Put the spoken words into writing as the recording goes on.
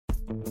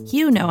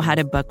You know how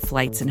to book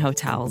flights and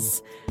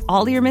hotels.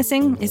 All you're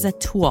missing is a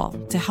tool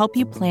to help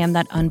you plan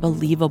that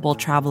unbelievable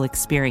travel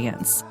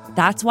experience.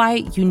 That's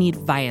why you need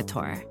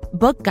Viator.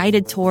 Book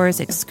guided tours,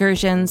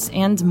 excursions,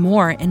 and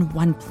more in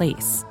one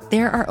place.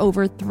 There are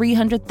over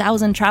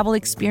 300,000 travel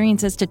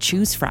experiences to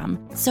choose from,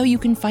 so you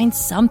can find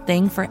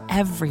something for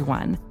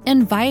everyone.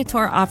 And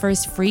Viator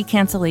offers free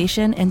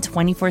cancellation and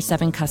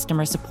 24/7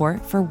 customer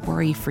support for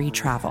worry-free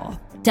travel.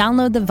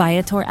 Download the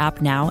Viator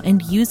app now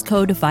and use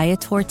code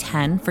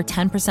Viator10 for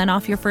 10%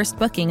 off your first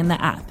booking in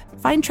the app.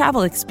 Find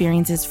travel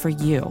experiences for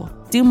you.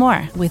 Do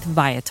more with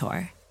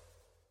Viator.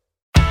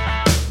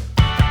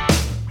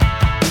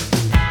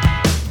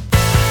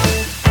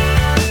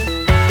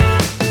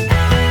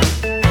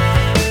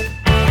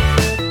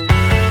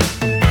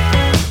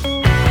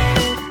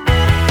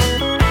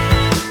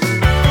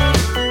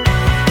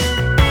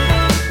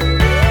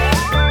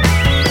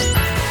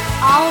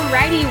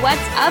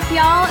 What's up,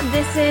 y'all?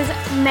 This is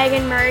Meg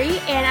Murray,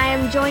 and I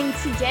am joined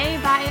today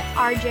by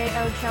RJ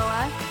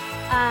Ochoa,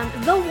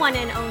 the one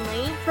and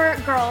only for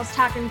Girls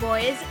Talkin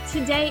Boys.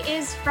 Today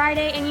is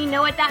Friday, and you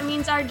know what that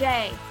means,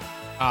 RJ?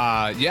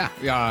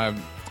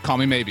 Call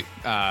me maybe.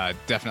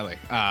 Definitely.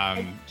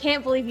 I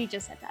can't believe you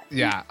just said that.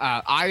 Yeah,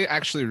 I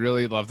actually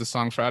really love the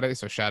song Friday,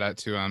 so shout out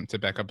to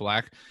Becca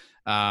Black.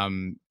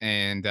 I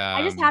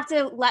just have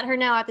to let her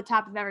know at the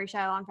top of every show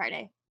on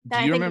Friday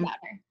that I think about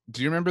her.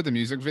 Do you remember the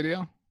music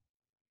video?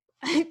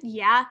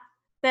 Yeah,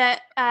 the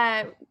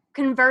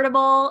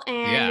convertible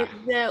and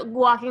the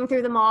walking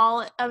through the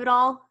mall of it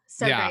all.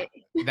 So great.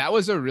 That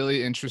was a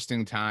really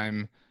interesting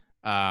time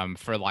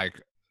for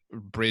like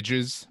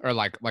bridges or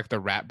like the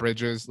rap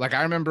bridges. Like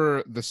I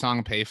remember the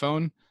song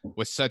Payphone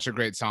was such a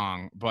great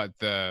song, but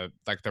the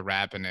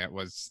rap in it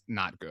was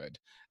not good.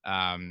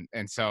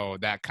 And so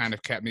that kind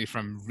of kept me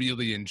from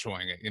really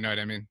enjoying it. You know what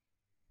I mean?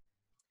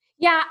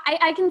 Yeah,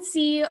 I can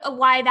see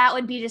why that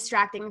would be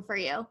distracting for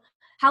you.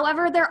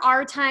 However, there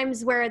are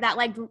times where that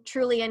like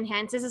truly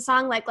enhances a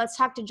song. Like, let's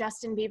talk to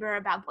Justin Bieber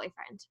about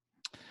Boyfriend.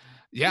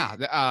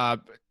 Yeah.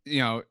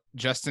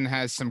 Justin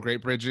has some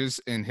great bridges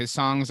in his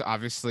songs.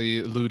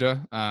 Obviously,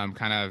 Luda,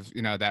 kind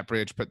of, that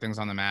bridge put things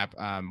on the map.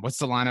 What's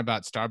the line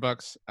about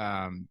Starbucks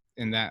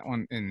in that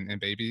one in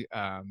Baby?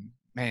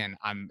 Man,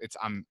 I'm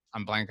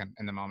blanking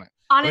in the moment.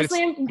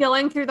 Honestly, I'm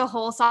going through the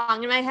whole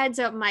song in my head,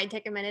 so it might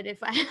take a minute if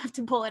I have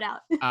to pull it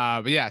out.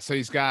 But yeah, so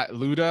he's got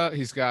Luda,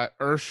 he's got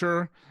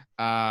Ursher.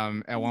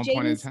 At one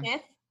point in time,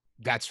 Smith.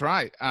 That's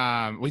right.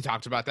 We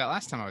talked about that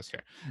last time I was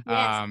here.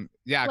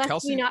 Yes. Lest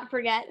Kelsey. We not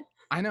forget.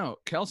 I know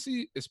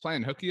Kelsey is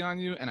playing hooky on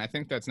you, and I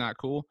think that's not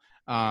cool.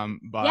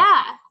 But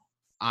yeah,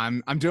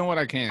 I'm doing what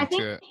I can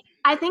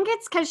I think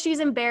it's because she's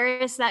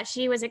embarrassed that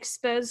she was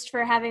exposed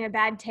for having a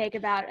bad take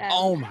about.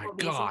 Oh my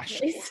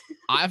gosh,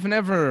 I've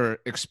never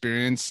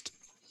experienced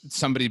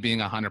somebody being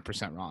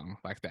 100% wrong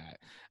like that.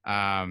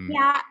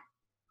 Yeah.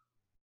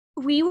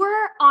 We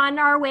were on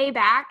our way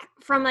back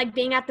from like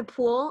being at the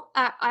pool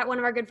at one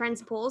of our good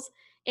friends' pools,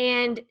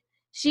 and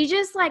she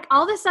just like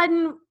all of a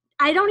sudden,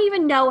 I don't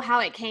even know how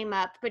it came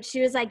up, but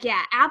she was like,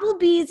 yeah,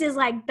 Applebee's is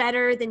like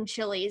better than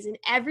Chili's. And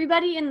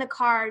everybody in the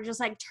car just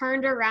like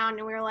turned around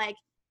and we were like,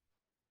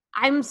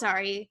 I'm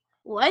sorry,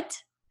 what?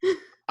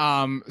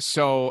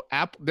 So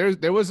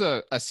there was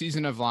a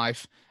season of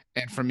life,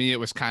 and for me it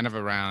was kind of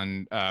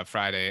around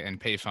Friday and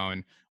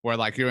Payphone, where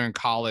like you're in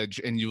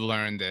college and you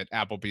learn that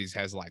Applebee's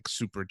has like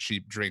super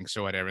cheap drinks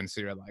or whatever, and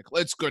so you're like,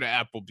 let's go to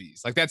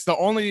Applebee's. Like that's the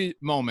only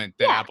moment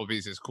that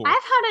Applebee's is cool. I've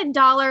had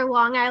 $1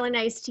 Long Island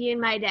iced tea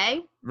in my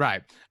day.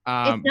 Right.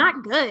 It's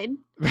not good,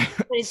 but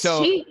it's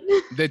so cheap.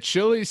 The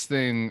Chili's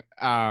thing,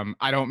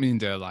 I don't mean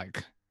to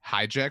like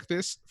hijack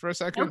this for a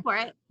second. Go for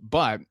it.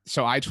 But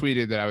so I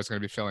tweeted that I was going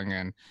to be filling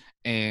in,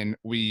 and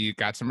we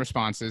got some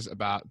responses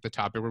about the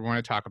topic we're going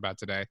to talk about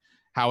today.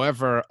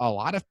 However, a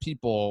lot of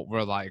people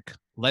were like,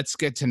 let's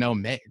get to know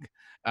Meg.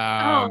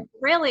 Oh,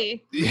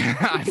 really?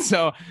 Yeah.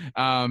 So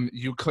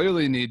you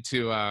clearly need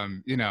to,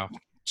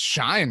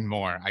 shine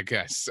more, I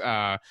guess.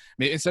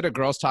 Maybe instead of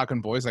Girls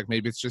Talkin Boys, like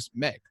maybe it's just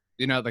Meg,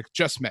 like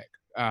just Meg.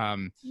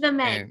 The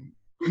Meg.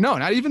 No,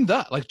 not even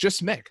like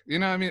just Meg. You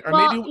know what I mean? Or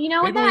well,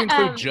 maybe we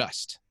include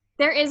just.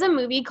 There is a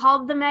movie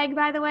called The Meg,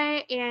 by the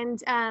way,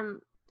 and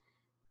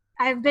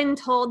I've been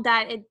told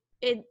that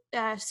it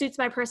suits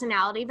my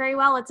personality very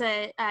well. It's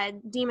a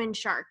demon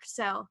shark,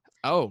 so.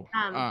 Oh.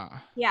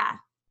 Yeah.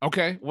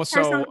 Okay. Well, or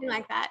so something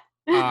like that.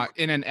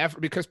 In an effort,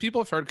 because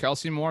people have heard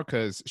Kelsey more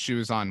because she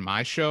was on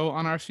my show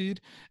on our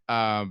feed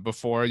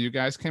before you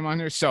guys came on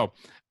here. So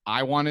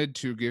I wanted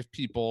to give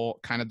people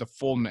kind of the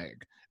full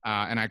Meg.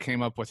 And I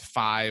came up with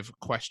 5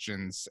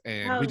 questions,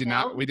 and we did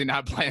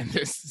not plan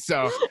this.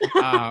 So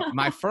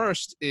my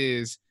first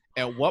is,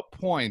 at what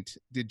point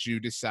did you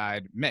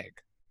decide Meg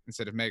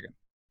instead of Megan?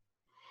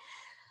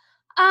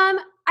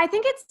 I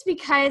think it's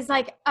because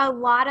like a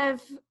lot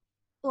of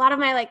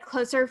my like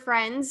closer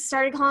friends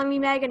started calling me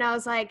Meg, and I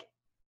was like,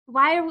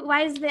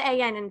 why is the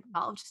AN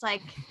involved? Just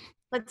like,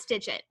 let's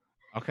ditch it.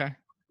 Okay.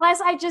 Plus,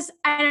 I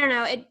don't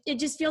know. It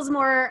just feels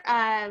more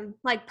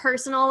like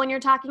personal when you're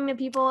talking to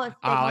people. If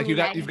they call Like me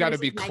you've got to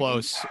be Megan.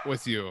 close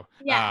with you.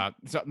 Yeah.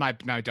 So my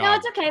dog. No,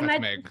 it's okay. That's My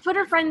Meg.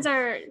 Twitter friends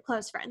are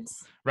close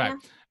friends. Right. Say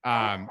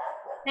My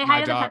hi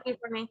to the dog. puppy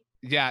for me.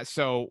 Yeah,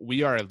 so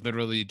we are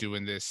literally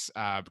doing this.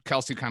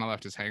 Kelsey kind of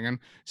left us hanging.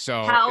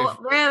 So How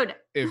rude.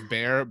 If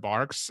Bear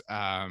barks,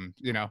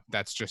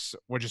 that's just,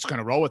 we're just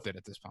gonna roll with it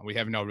at this point. We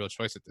have no real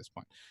choice at this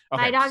point.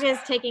 Okay. My dog is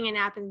taking a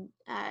nap and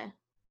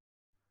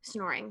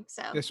snoring.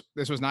 So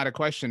this was not a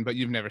question, but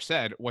you've never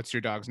said, what's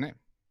your dog's name?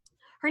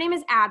 her name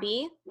is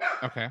Abby.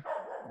 Okay.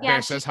 Yeah,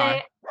 Bear says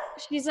hi.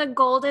 She's a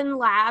golden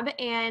lab,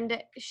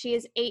 and she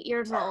is 8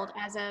 years old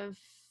as of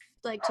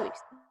like 2 weeks.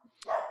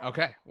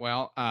 Okay.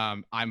 Well,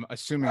 I'm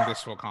assuming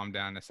this will calm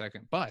down in a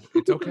second, but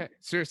it's okay.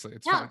 Seriously,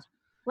 it's fine.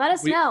 Let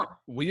us know.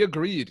 We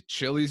agreed.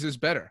 Chili's is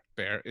better,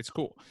 Bear. It's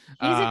cool.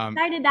 He's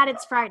excited that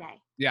it's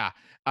Friday. Yeah.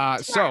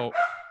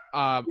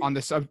 On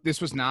this,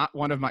 this was not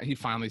one of my. He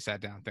finally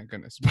sat down. Thank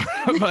goodness.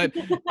 But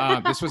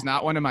this was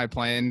not one of my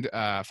planned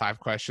 5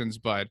 questions.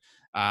 But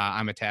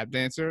I'm a tap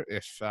dancer.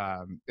 If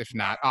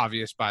not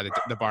obvious by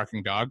the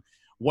barking dog,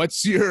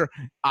 what's your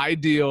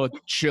ideal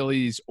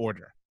Chili's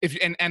order?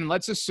 And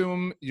let's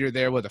assume you're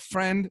there with a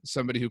friend,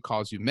 somebody who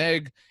calls you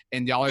Meg,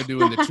 and y'all are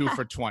doing the 2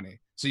 for $20.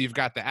 So you've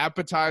got the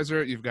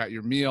appetizer, you've got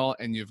your meal,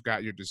 and you've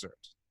got your dessert.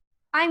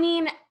 I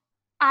mean,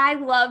 I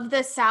love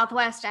the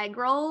Southwest egg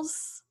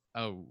rolls.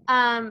 Oh.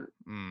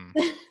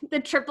 The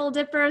triple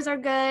dippers are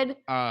good.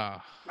 Oh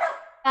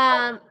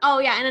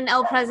yeah, and an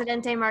El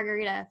Presidente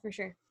margarita for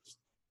sure.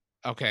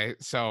 Okay,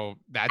 so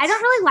that's. I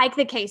don't really like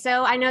the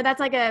queso. I know that's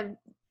like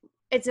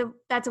that's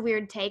a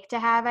weird take to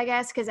have, I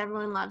guess, because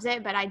everyone loves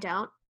it, but I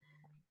don't.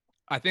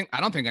 I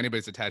don't think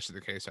anybody's attached to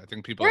the queso. I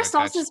think people. Their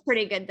salsa's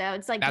pretty good though.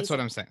 It's like that's decent.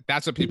 What I'm saying.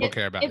 That's what people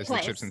care about is the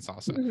chips and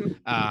salsa.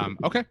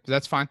 Mm-hmm. Okay,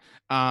 that's fine.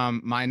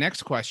 My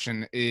next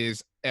question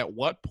is: at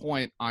what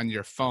point on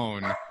your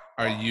phone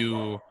are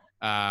you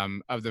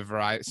of the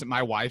variety? So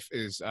my wife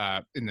is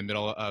in the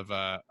middle of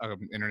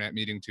an internet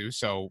meeting too,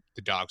 so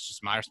the dog's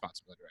just my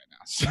responsibility right now.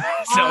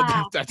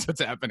 So that's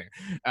what's happening.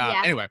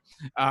 Anyway,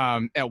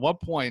 at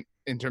what point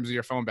in terms of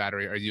your phone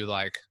battery are you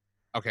like,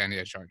 okay, I need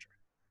a charger?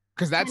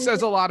 Because that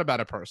says a lot about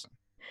a person.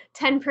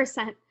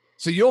 10%.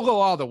 So you'll go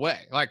all the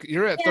way. Like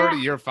you're at 30,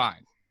 you're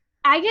fine.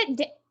 I'll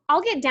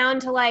get down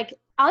to like,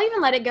 I'll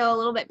even let it go a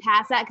little bit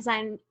past that because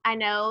I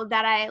know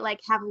that I like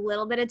have a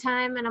little bit of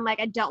time and I'm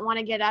like, I don't want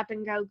to get up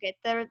and go get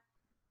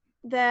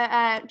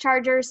the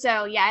charger.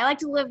 So yeah, I like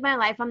to live my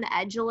life on the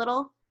edge a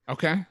little.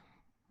 Okay.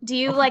 Do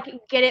you like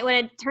get it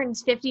when it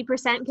turns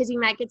 50% because you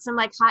might get some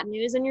like hot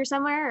news in your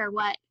somewhere or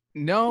what?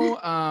 No,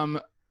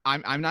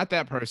 I'm not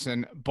that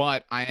person,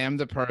 but I am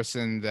the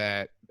person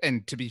that,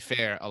 and to be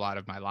fair, a lot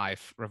of my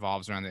life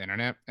revolves around the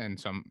internet, and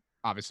some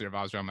obviously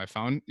revolves around my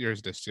phone.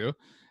 Yours does too.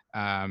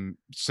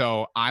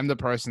 So I'm the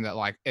person that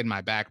like in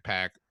my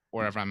backpack,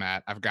 wherever I'm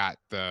at, I've got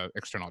the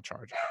external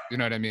charger. You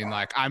know what I mean?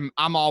 Like I'm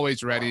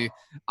always ready.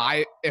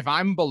 If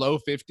I'm below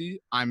 50,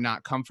 I'm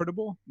not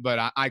comfortable,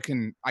 but I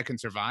can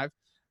survive.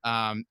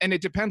 And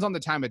it depends on the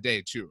time of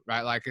day too,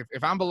 right? Like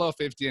if I'm below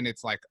 50 and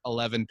it's like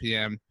 11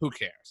 p.m., who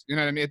cares? You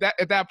know what I mean?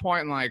 At that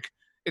point, like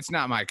it's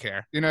not my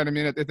care. You know what I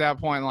mean? At that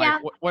point,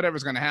 like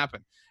whatever's going to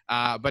happen.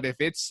 But if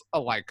it's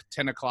like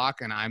 10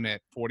 o'clock and I'm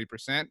at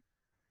 40%,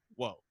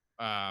 whoa.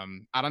 I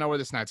don't know where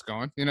this night's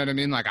going. You know what I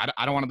mean? Like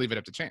I don't want to leave it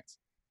up to chance.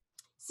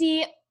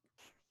 See,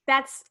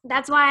 that's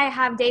why I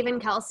have Dave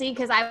and Kelsey,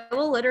 because I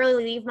will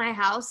literally leave my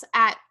house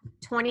at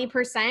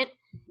 20%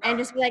 and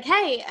just be like,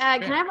 hey,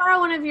 can I borrow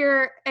one of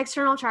your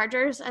external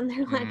chargers? And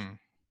they're like,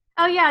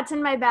 oh yeah, it's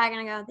in my bag.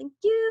 And I go, thank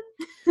you.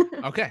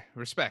 Okay.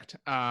 Respect.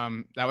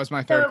 That was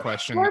my third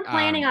question. Poor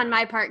planning on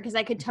my part, because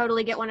I could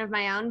totally get one of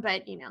my own,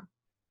 but you know.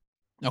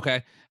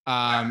 Okay.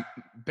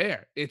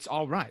 Bear, it's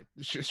all right.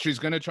 She's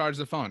going to charge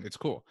the phone. It's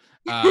cool.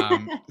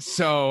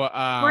 So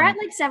we're at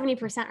like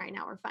 70% right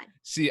now. We're fine.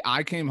 See,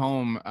 I came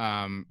home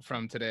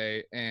from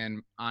today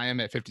and I am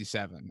at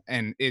 57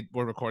 and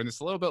we're recording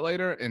this a little bit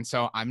later. And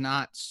so I'm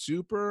not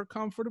super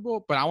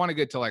comfortable, but I want to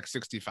get to like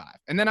 65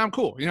 and then I'm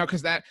cool, you know,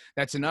 cause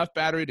that's enough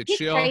battery to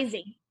chill.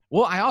 Crazy.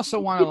 Well, I also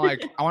want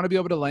to I want to be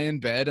able to lay in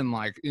bed and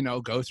like, you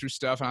know, go through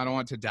stuff and I don't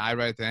want it to die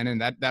right then.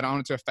 And that I don't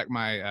want it to affect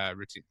my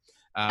routine.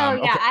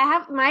 Okay. I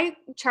have my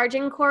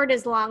charging cord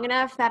is long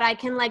enough that I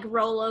can like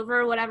roll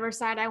over whatever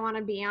side I want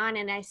to be on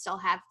and I still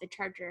have the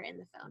charger in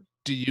the phone.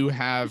 Do you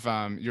have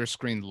your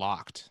screen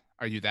locked?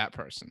 Are you that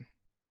person?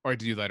 Or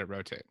do you let it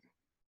rotate?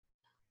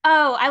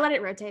 Oh, I let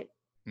it rotate.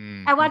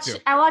 I watch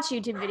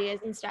YouTube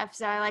videos and stuff,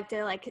 so I like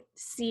to like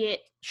see it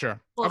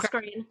full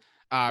screen.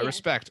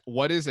 Respect.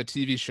 What is a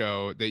TV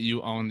show that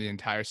you own the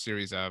entire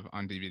series of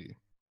on DVD?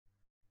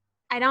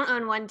 I don't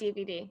own one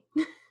DVD.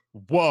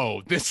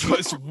 Whoa, this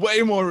was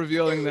way more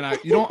revealing than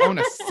you don't own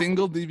a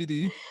single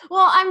DVD?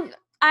 Well,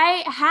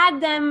 I had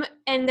them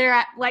and they're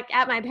at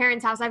my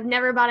parents' house. I've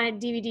never bought a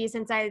DVD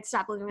since I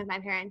stopped living with my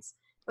parents,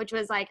 which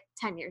was like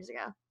 10 years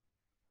ago.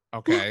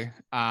 Okay.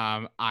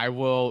 I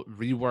will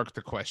rework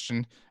the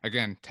question.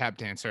 Again, tap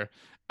dancer.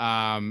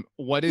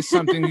 What is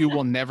something you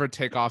will never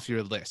take off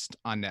your list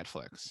on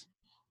Netflix?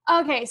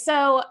 Okay,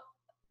 so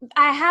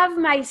I have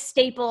my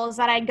staples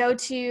that I go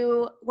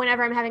to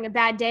whenever I'm having a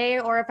bad day,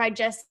 or if I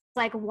just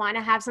like want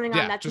to have something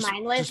on that's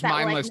mindless. Just that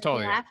mindless, will, like,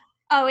 totally. laugh.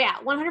 Oh yeah,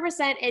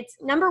 100%. It's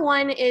number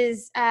one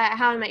is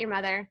How I Met Your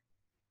Mother.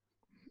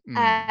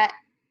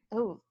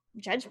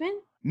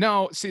 Judgment?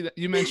 No, see,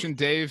 you mentioned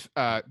Dave.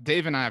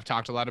 Dave and I have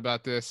talked a lot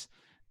about this.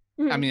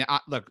 Mm-hmm. I mean,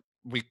 look,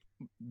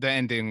 the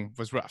ending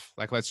was rough.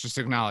 Like, let's just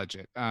acknowledge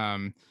it.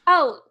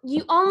 Oh,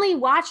 you only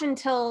watch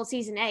until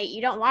season 8.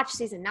 You don't watch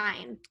season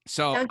 9.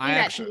 So don't do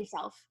that to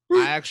yourself.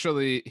 I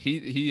actually,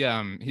 he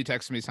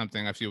texted me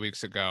something a few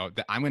weeks ago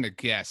that I'm gonna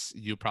guess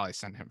you probably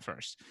sent him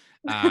first.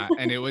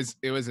 And it was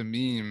a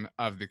meme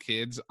of the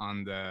kids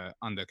on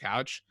the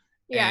couch.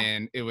 Yeah.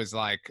 And it was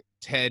like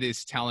Ted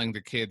is telling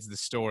the kids the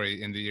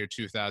story in the year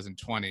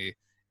 2020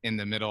 in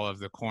the middle of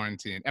the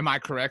quarantine. Am I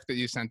correct that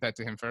you sent that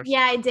to him first? Yeah,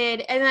 I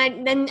did.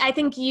 And then I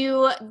think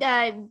you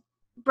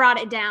brought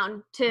it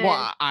down to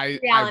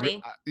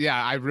reality.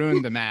 I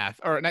ruined the math,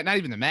 or not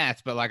even the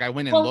math, but like I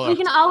went and looked.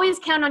 We can always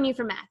count on you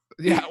for math.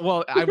 Yeah,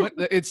 well, I went.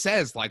 It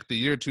says like the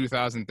year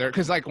 2030,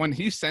 because like when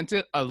he sent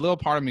it, a little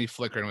part of me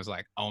flickered and was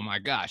like, "Oh my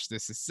gosh,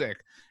 this is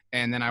sick."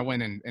 And then I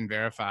went and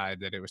verified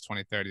that it was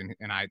 2030,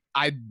 and I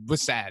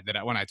was sad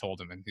that when I told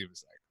him, and he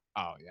was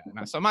like, "Oh yeah,"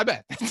 no, so my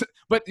bad.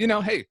 But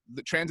hey,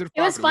 the transitive.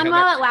 It was fun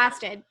while it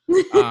lasted.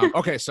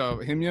 Okay, so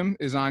Himyum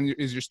is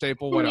your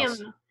staple. What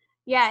else?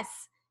 Yes,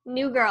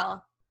 New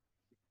Girl.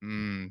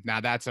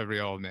 Now that's a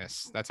real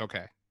miss. That's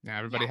okay. Yeah,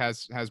 everybody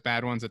has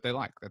bad ones that they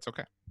like. That's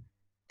okay.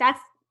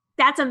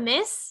 That's a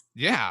miss?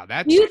 Yeah,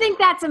 You think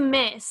that's a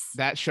miss?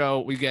 That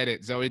show, we get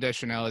it. Zooey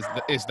Deschanel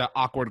is the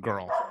awkward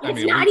girl.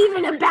 It's not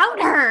even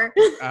about her.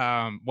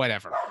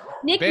 Whatever.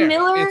 Nick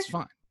Miller. It's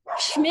fine.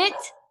 Schmidt,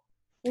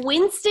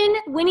 Winston,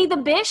 Winnie the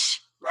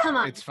Bish. Come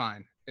on. It's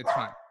fine.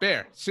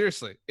 Bear,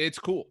 seriously, it's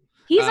cool.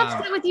 He's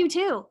upset with you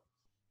too.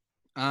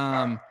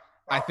 I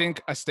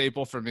think a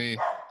staple for me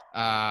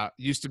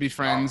used to be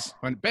Friends.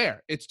 When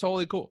Bear, it's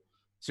totally cool.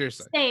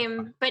 Seriously.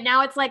 Same, but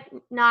now it's like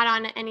not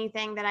on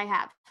anything that I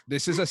have.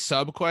 This is a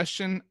sub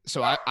question.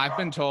 So I've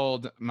been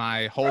told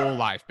my whole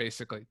life,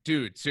 basically,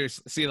 dude,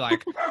 seriously. See,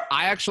 like,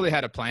 I actually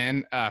had a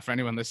plan for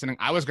anyone listening.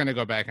 I was going to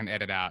go back and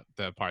edit out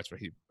the parts where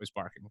he was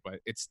barking, but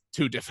it's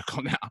too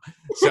difficult now.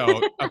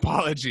 So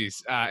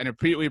apologies. And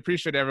we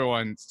appreciate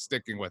everyone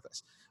sticking with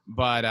us.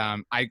 But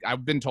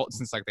I've been told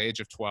since like the age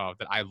of 12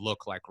 that I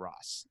look like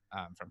Ross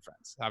from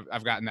Friends.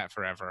 I've gotten that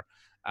forever.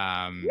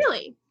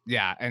 Really?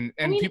 Yeah. And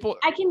I mean, people.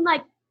 I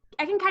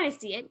can kind of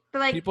see it. But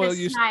like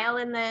the smile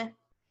and the.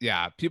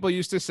 Yeah, people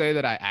used to say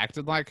that I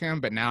acted like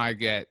him, but now I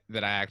get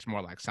that I act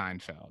more like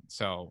Seinfeld.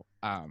 So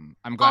I'm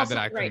glad that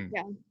I can.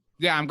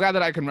 Yeah, I'm glad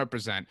that I can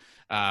represent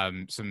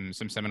some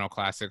seminal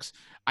classics.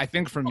 I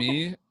think for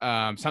me,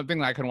 something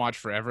that I can watch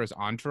forever is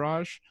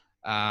Entourage.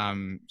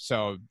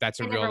 So that's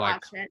a real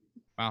like.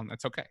 Well,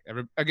 that's okay.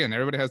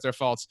 Everybody has their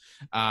faults.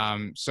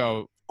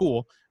 So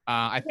cool.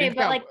 I think.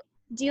 But like,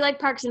 do you like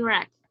Parks and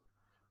Rec?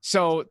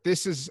 So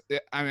this is,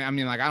 I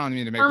mean, like, I don't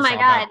mean to make. Oh my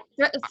God!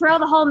 Throw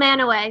the whole man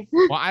away.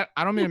 Well,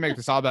 I don't mean to make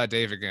this all about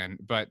Dave again,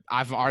 but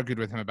I've argued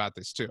with him about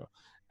this too,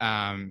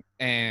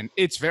 and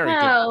it's very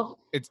good.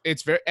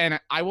 It's very, and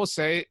I will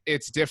say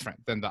it's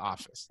different than The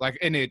Office. Like,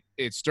 and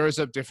it stirs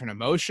up different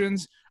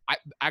emotions. I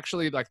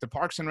actually like the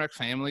Parks and Rec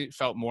family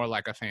felt more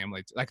like a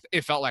family. Like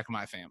it felt like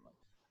my family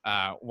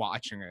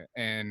watching it,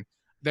 and.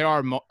 There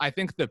are, I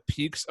think the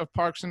peaks of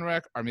Parks and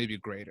Rec are maybe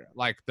greater.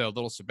 Like the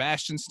little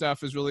Sebastian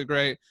stuff is really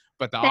great,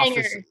 but The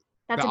Office,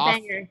 that's a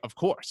banger, of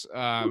course.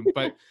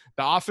 But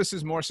The Office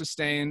is more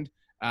sustained,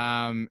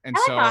 and I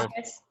like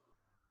Office.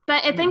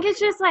 But I think it's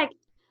just like,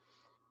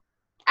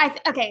 I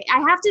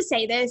have to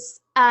say this,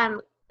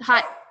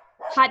 hot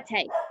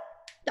take.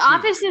 The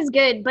Office is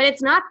good, but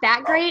it's not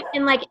that great.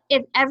 And like,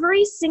 if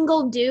every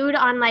single dude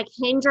on like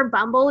Hinge or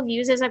Bumble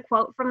uses a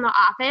quote from The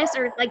Office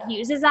or like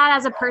uses that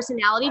as a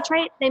personality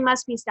trait, they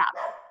must be stopped.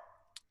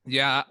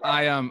 Yeah,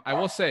 I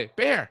will say,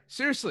 Bear,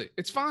 seriously,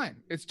 it's fine.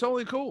 It's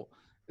totally cool.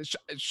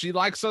 She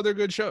likes other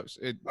good shows.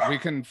 We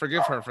can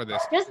forgive her for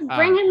this. Just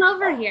bring him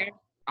over here.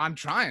 I'm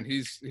trying.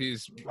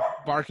 He's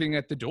barking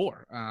at the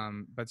door.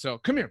 But so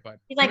come here, bud.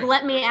 He's like,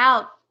 let me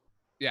out.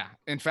 Yeah.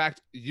 In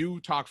fact, you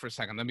talk for a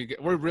second.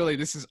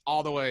 This is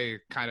all the way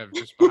kind of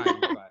just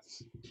behind the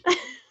glass.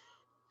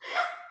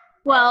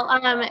 Well,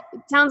 it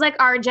sounds like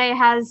RJ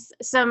has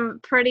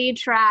some pretty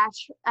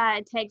trash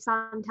takes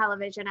on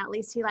television. At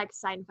least he likes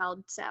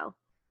Seinfeld, so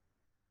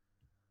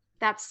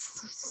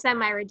that's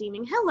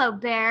semi-redeeming. Hello,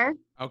 Bear.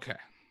 Okay,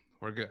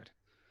 we're good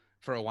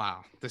for a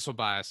while. This will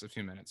buy us a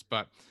few minutes,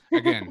 but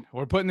again,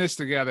 we're putting this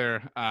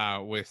together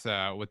with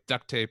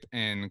duct tape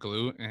and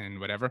glue and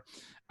whatever.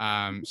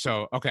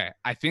 So okay,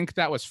 I think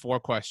that was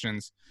 4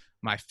 questions.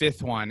 My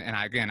 5th one, and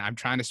I'm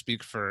trying to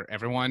speak for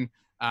everyone.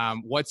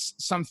 What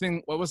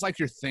was like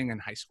your thing in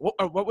high school?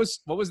 What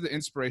was the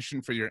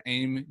inspiration for your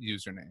AIM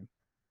username?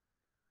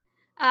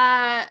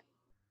 My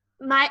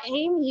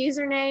AIM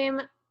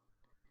username.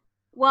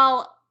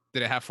 Well,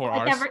 did it have 4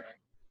 R's?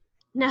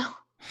 No.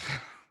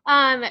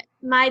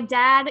 My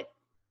dad.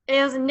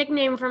 It was a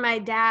nickname for my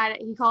dad.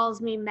 He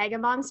calls me Mega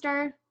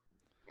Monster,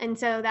 And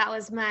so that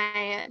was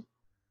my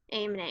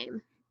AIM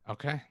name.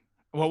 Okay.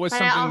 What was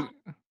something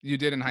you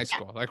did in high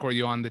school? Like, were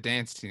you on the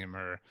dance team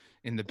or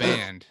in the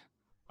band?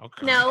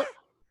 Okay. No,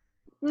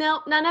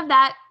 none of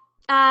that.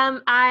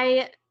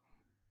 I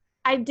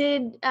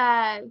did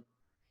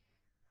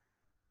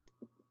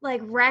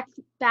like rec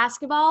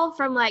basketball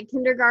from like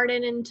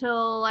kindergarten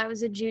until I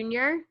was a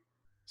junior.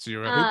 So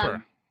you're a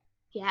hooper.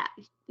 Yeah,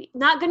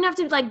 not good enough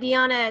to like be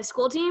on a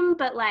school team,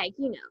 but like,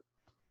 you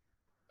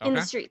know, in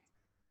the streets.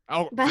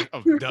 Oh,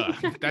 duh.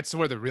 That's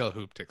where the real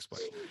hoop takes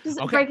place. Just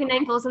breaking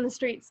ankles in the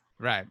streets.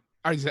 Right.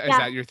 Is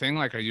that your thing?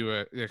 Like, are you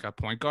a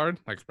point guard,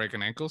 like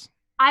breaking ankles?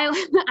 I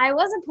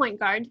was a point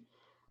guard.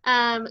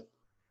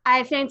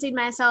 I fancied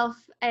myself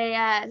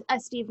a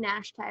Steve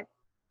Nash type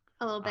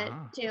a little bit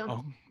too.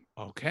 Oh,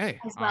 okay.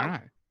 As well. All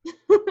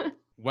right.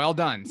 Well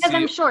done. Because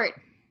I'm short.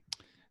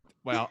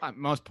 Well,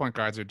 most point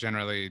guards are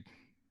generally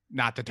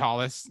not the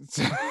tallest.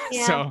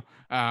 Yeah. So,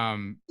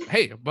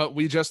 hey, but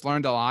we just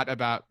learned a lot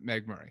about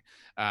Meg Murray.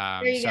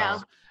 There you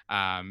go.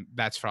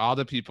 That's for all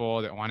the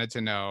people that wanted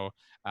to know.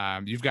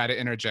 You've got to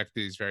interject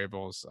these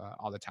variables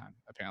all the time,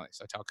 apparently.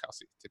 So tell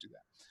Kelsey to do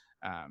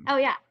that. Oh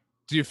yeah.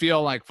 Do you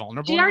feel like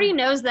vulnerable? She already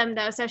knows them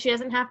though, so she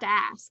doesn't have to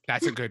ask.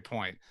 That's a good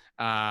point.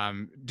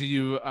 Do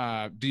you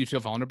feel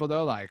vulnerable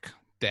though? Like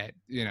that,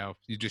 you know,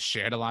 you just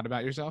shared a lot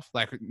about yourself?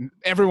 Like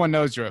everyone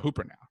knows you're a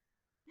hooper now.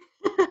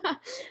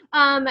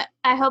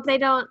 I hope they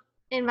don't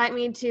invite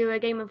me to a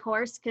game of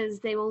horse because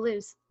they will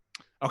lose.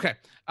 Okay.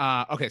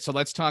 Okay. So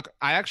let's talk.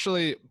 I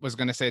actually was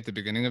going to say at the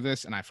beginning of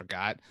this and I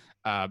forgot.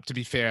 To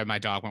be fair, my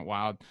dog went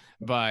wild,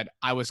 but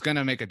I was going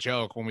to make a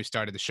joke when we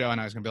started the show and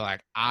I was going to be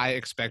like, I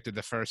expected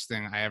the first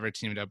thing I ever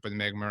teamed up with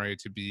Meg Murray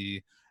to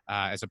be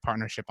as a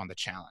partnership on The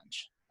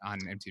Challenge on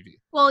MTV.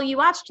 Well, you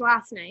watched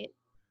last night.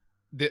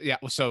 Yeah.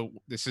 Well, so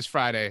this is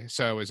Friday.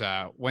 So it was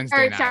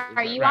Wednesday night.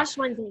 Sorry, you watched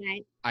Wednesday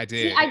night. I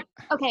did.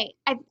 See,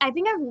 I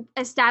think I've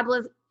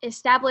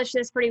established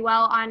this pretty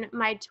well on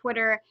my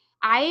Twitter.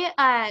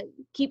 I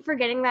keep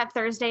forgetting that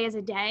Thursday is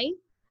a day.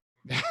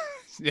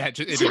 Yeah, it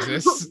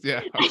exists. Yeah.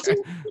 Okay. I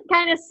just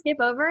kind of skip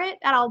over it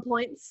at all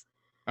points.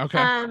 Okay.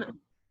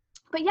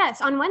 But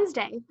yes, on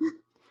Wednesday.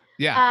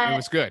 Yeah, it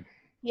was good.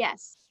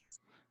 Yes.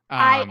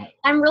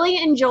 I'm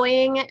really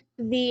enjoying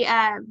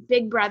the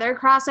Big Brother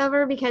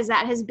crossover because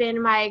that has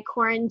been my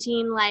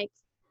quarantine like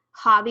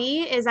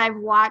hobby. Is I've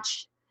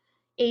watched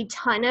a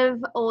ton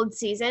of old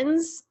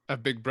seasons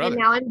of Big Brother.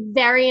 And now I'm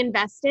very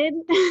invested.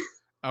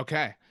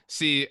 Okay.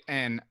 See,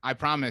 and I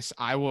promise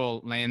I will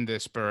land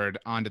this bird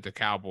onto the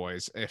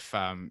Cowboys if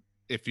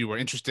you were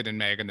interested in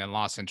Meg and then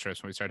lost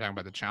interest when we started talking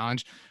about the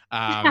challenge.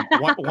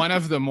 One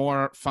of the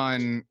more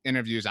fun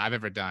interviews I've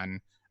ever done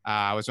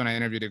was when I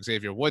interviewed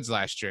Xavier Woods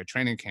last year at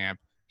training camp.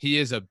 He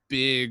is a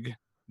big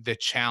The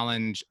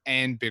Challenge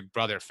and Big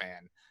Brother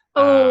fan.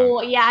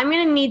 Oh, yeah. I'm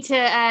going to need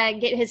to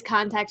get his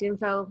contact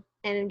info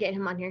and get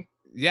him on here.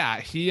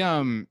 Yeah.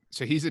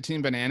 So he's a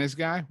Team Bananas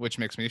guy, which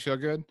makes me feel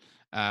good.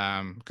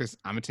 Because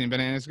I'm a Team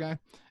Bananas guy,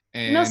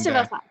 and most of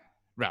us are.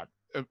 Right,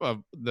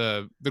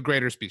 the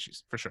greater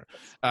species for sure.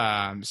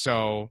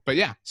 But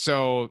yeah,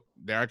 so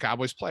there are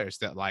Cowboys players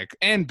that like,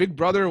 and Big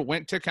Brother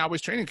went to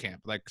Cowboys training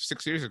camp like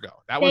 6 years ago.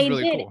 That was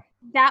really cool.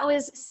 That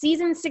was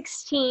season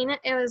 16.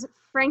 It was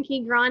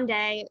Frankie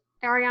Grande,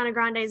 Ariana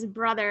Grande's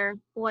brother,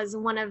 was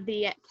one of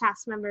the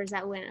cast members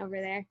that went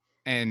over there.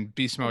 And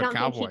Beast Mode Cowboy.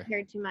 I don't think he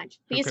cared too much.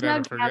 Beast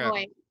Mode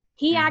Cowboy.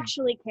 He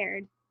actually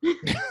cared.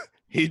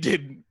 He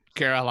did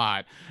care a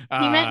lot.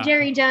 He met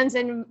Jerry Jones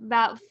and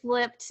about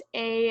flipped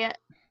a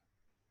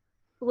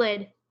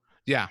lid.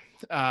 Yeah.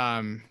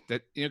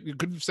 That you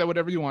could have said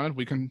whatever you wanted.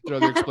 We can throw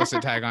the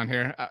explicit tag on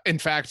here. In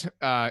fact,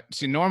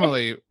 see,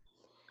 normally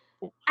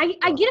I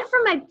get it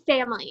from my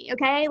family.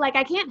 Okay, like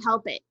I can't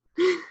help it.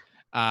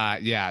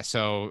 Yeah.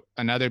 So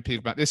another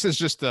peek. But this is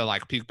just the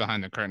like peek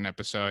behind the curtain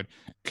episode.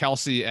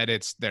 Kelsey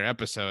edits their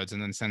episodes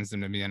and then sends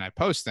them to me, and I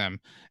post them.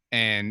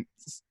 And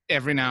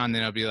every now and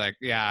then it'll be like,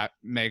 yeah,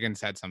 Megan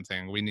said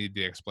something. We need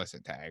the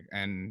explicit tag.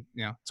 And,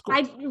 you know, it's cool.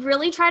 I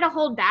really try to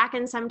hold back,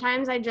 and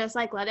sometimes I just,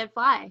 like, let it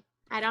fly.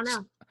 I don't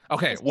know.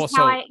 Okay, well,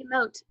 so how I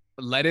emote.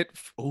 Let it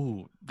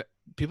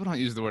 – people don't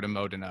use the word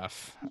emote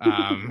enough.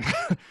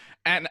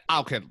 And,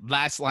 okay,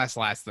 last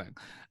thing.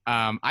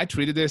 I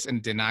tweeted this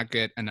and did not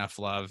get enough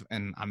love,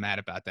 and I'm mad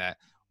about that.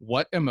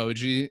 What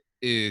emoji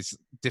is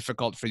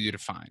difficult for you to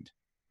find?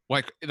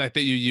 Like that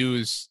you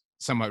use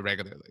somewhat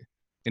regularly?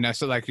 You know,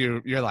 so like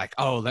you're like,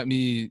 oh, let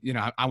me, you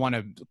know, I want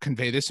to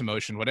convey this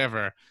emotion,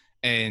 whatever.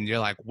 And you're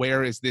like,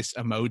 where is this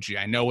emoji?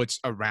 I know it's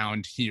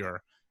around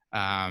here.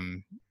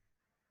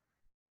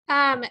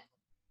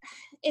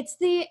 It's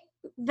the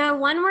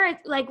one where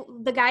it's like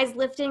the guy's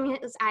lifting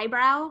his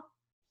eyebrow.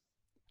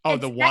 Oh,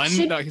 the one?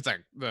 No, he's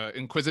like the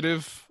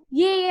inquisitive.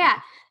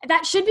 Yeah.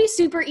 That should be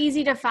super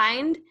easy to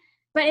find.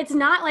 But it's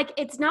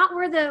not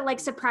where the like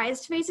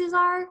surprised faces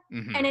are,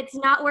 and it's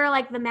not where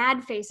like the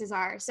mad faces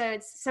are. So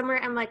it's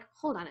somewhere I'm like,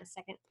 hold on a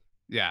second.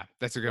 Yeah,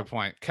 that's a good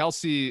point.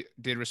 Kelsey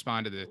did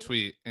respond to the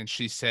tweet, and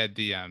she said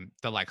the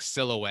like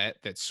silhouette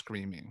that's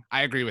screaming.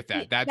 I agree with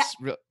that. That's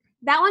real.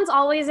 That one's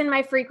always in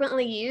my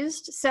frequently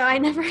used, so I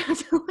never have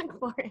to look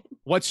for it.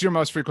 What's your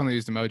most frequently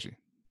used emoji?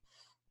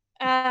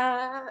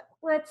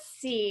 Let's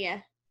see.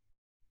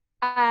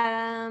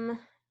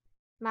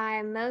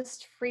 My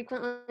most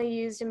frequently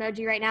used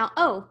emoji right now.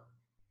 Oh,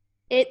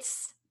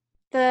 it's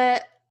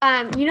the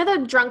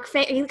the drunk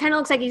face. He kind of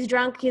looks like he's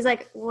drunk. He's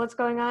like, what's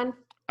going on?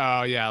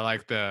 Oh yeah,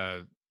 like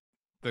the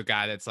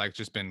guy that's like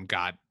just been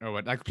got or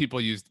what? Like people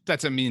use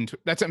that's a mean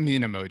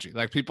emoji.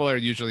 Like people are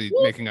usually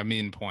making a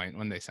mean point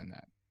when they send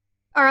that.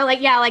 Or like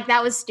like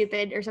that was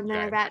stupid or something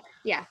like that.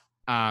 Yeah.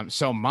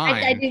 So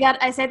mine. I do that.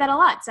 I say that a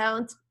lot.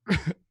 So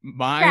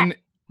mine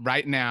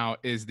right now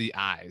is the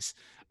eyes.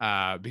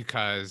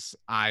 Because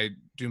I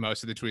do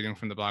most of the tweeting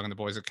from the Blog on the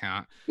Boys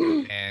account,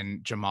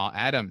 and Jamal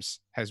Adams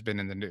has been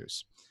in the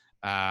news.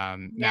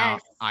 Now,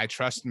 I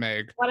trust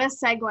Meg. What a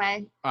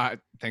segue.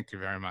 Thank you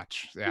very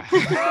much.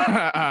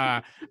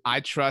 Yeah, I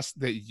trust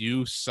that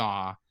you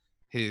saw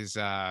his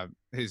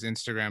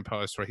Instagram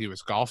post where he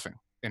was golfing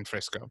in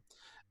Frisco.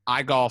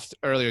 I golfed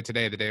earlier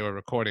today, the day we're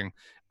recording.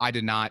 I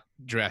did not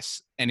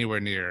dress anywhere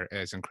near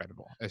as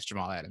incredible as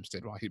Jamal Adams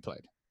did while he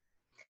played.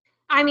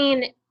 I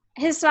mean,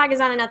 his swag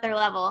is on another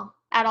level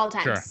at all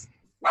times. Sure.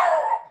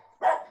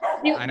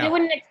 You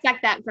wouldn't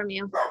expect that from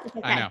you.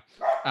 Okay. I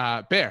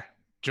know. Bear,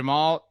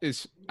 Jamal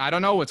is – I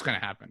don't know what's going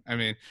to happen. I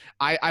mean,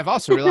 I've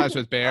also realized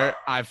with Bear,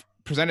 I've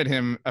presented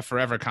him a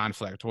forever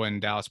conflict when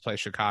Dallas plays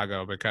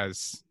Chicago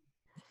because,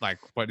 like,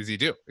 what does he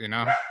do, you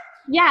know?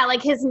 Yeah,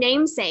 like his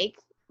namesake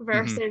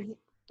versus,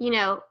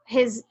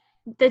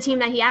 the team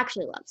that he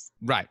actually loves.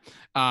 Right.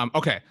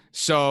 Okay,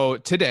 so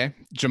today,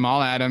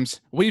 Jamal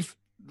Adams –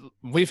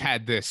 we've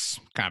had this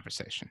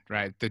conversation,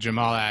 right? The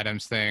Jamal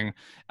Adams thing.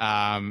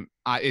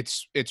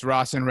 It's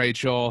Ross and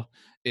Rachel.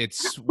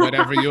 It's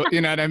whatever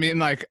you know what I mean?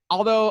 Like,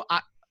 although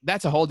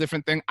that's a whole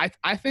different thing.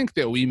 I think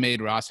that we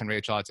made Ross and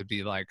Rachel out to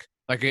be like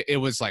it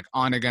was like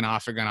on again,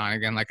 off again, on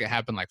again. Like it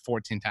happened like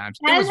 14 times.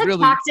 That is a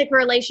really toxic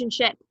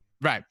relationship.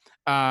 Right.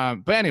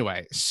 But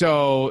anyway,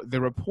 so the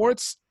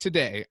reports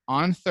today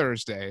on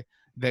Thursday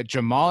that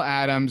Jamal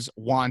Adams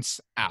wants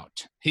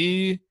out.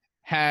 He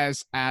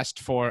has asked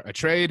for a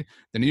trade.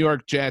 The New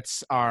York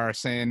Jets are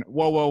saying,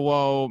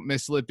 whoa,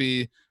 Miss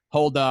Lippy,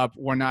 hold up.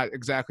 We're not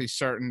exactly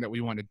certain that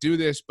we want to do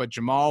this, but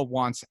Jamal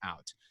wants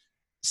out.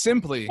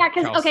 Simply. Yeah,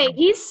 because,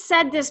 he's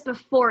said this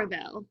before,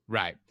 though.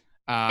 Right.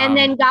 And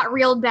then got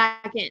reeled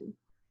back in.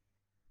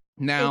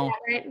 Now, is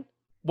that right?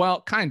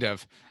 Well, kind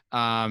of.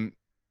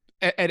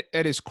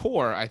 At his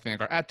core, I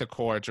think, or at the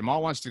core,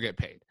 Jamal wants to get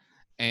paid.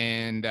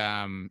 And,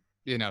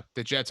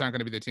 the Jets aren't going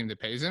to be the team that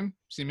pays him,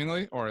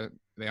 seemingly, or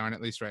they aren't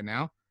at least right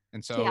now.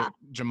 And so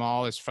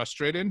Jamal is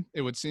frustrated,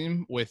 it would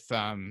seem, with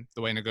the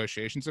way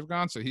negotiations have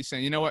gone. So he's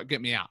saying, you know what,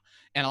 get me out.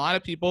 And a lot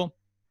of people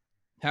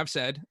have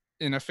said,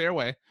 in a fair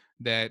way,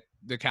 that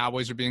the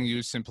Cowboys are being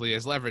used simply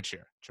as leverage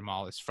here.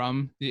 Jamal is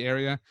from the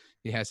area.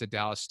 He has a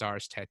Dallas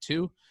Stars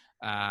tattoo.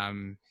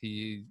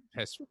 He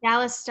has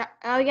Dallas Stars.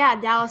 Oh, yeah,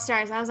 Dallas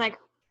Stars. I was like,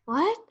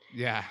 what?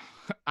 Yeah.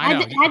 I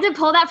had to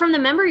pull that from the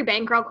memory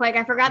bank real quick.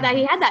 I forgot that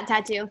he had that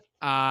tattoo.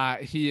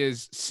 He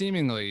has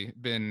seemingly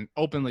been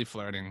openly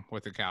flirting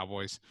with the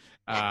Cowboys.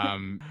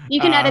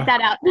 You can edit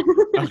that out.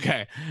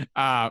 Okay.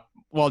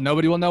 Well,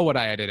 nobody will know what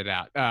I edited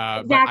out.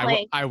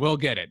 Exactly. But I will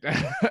get it.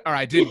 Or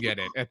I did get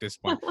it at this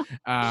point.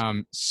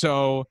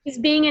 So he's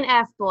being an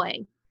F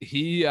boy.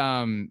 He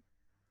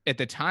at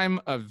the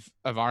time of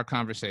our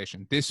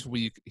conversation this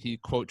week, he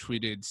quote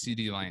tweeted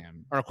CeeDee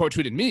Lamb, or quote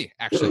tweeted me,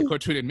 actually.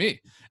 Quote tweeted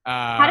me.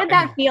 How did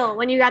that feel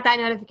when you got that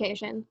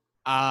notification?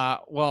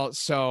 Well,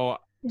 so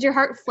did your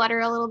heart flutter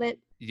a little bit?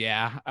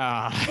 Yeah.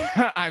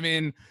 I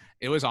mean,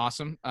 it was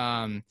awesome.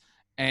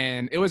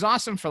 And it was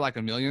awesome for like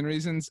a million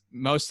reasons,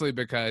 mostly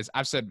because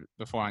I've said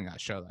before on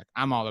that show, like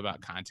I'm all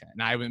about content.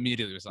 And I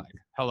immediately was like,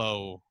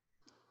 hello,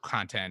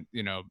 content,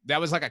 that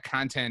was like a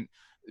content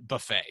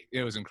buffet.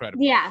 It was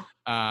incredible. Yeah.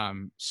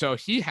 So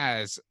he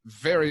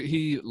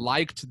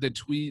liked the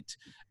tweet,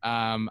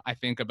 I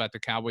think, about the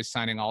Cowboys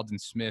signing Aldon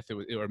Smith,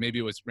 or maybe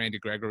it was Randy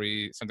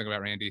Gregory, something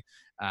about Randy.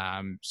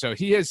 So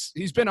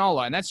he's been all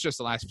out, and that's just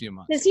the last few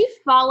months. Does he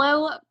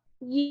follow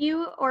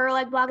you or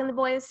like Blog on the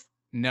Boys?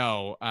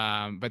 No,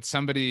 but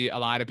a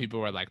lot of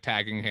people were like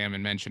tagging him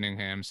and mentioning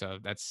him, so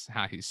that's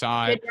how he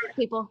saw it. Good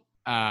people.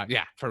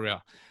 Yeah, for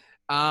real.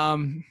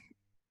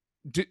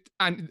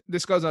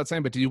 This goes without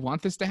saying, but do you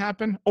want this to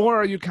happen, or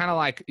are you kind of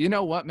like, you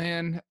know what,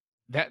 man,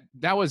 that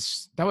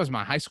was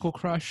my high school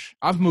crush.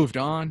 I've moved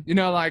on,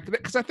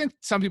 because I think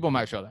some people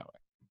might feel that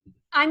way.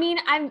 I mean,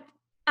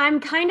 I'm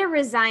kind of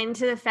resigned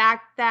to the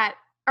fact that,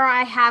 or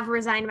I have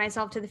resigned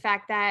myself to the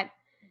fact that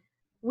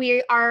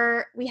we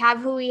have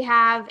who we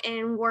have,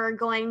 and we're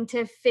going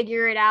to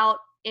figure it out,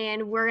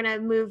 and we're going to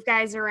move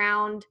guys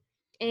around,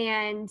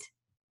 and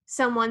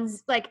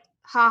someone's like,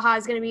 haha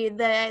is going to be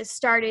the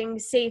starting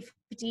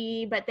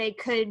safety, but they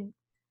could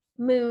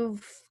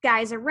move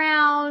guys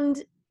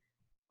around,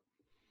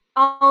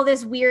 all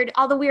the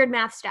weird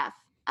math stuff.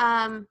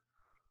 But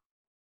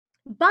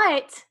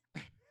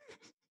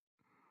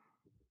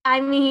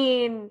I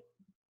mean,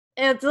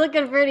 it's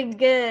looking pretty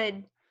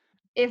good.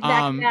 if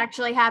that could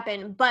actually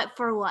happen. But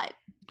for what?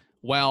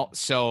 Well,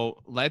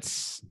 so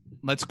let's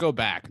go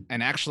back.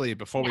 And actually,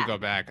 before we go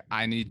back,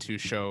 I need to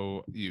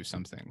show you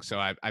something. So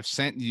I've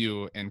sent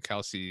you and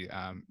Kelsey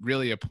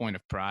really a point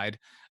of pride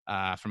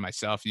for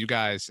myself. You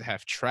guys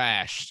have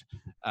trashed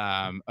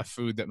a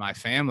food that my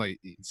family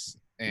eats,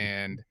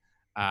 and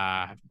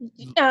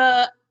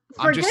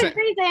for good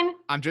reason.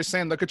 I'm just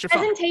saying, look at your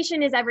phone.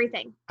 Presentation is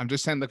everything. I'm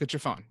just saying, look at your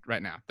phone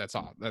right now. That's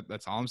all.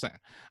 That's all I'm saying.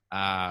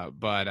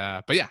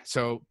 But yeah.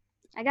 So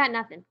I got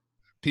nothing.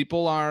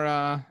 People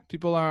are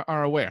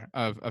aware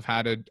of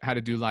how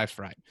to do life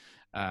right.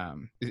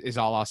 Is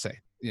all I'll say.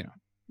 You know,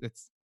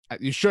 it's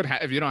you should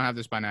have. If you don't have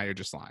this by now, you're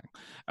just lying.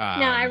 No,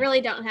 I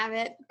really don't have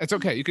it. It's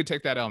okay. You could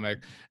take that L,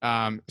 Meg.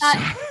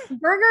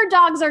 Burger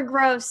dogs are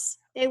gross.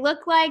 They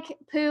look like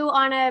poo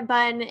on a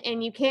bun,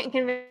 and you can't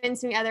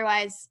convince me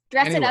otherwise.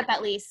 Dress it up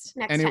at least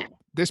next time.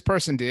 This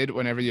person did.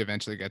 Whenever you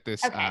eventually get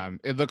this, okay.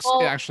 It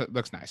actually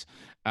looks nice.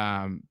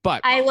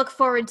 But I look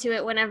forward to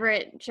it whenever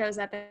it shows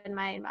up in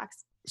my inbox.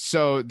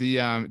 So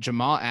the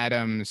Jamal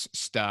Adams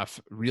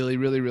stuff really,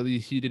 really, really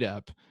heated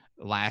up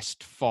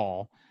last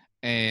fall.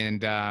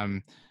 And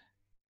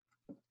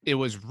it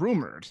was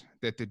rumored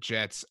that the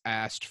Jets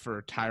asked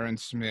for Tyron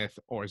Smith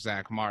or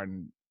Zach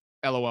Martin.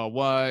 LOL,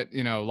 what?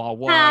 You know, law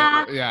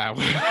what? Yeah,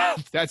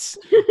 that's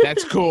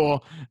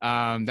cool.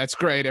 That's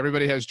great.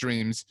 Everybody has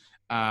dreams.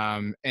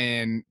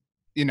 And,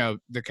 you know,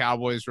 the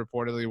Cowboys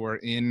reportedly were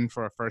in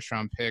for a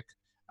first-round pick.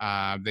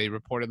 They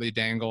reportedly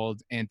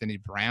dangled Anthony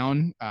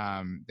Brown.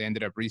 They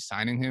ended up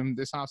re-signing him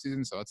this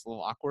offseason, so it's a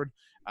little awkward.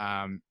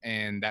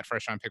 And that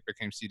first-round pick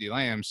became CeeDee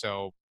Lamb,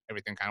 so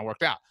everything kind of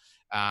worked out.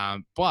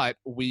 But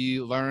we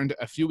learned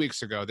a few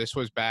weeks ago, this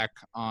was back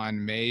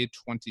on May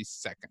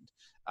 22nd.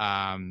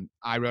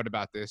 I wrote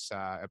about this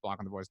at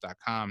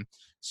blogontheboys.com.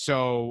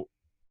 So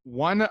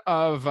one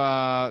of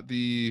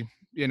the,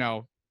 you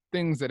know,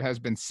 things that has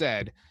been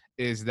said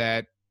is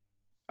that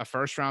a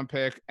first-round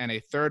pick and a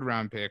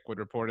third-round pick would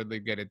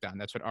reportedly get it done.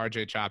 That's what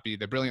RJ Choppy,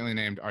 the brilliantly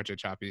named RJ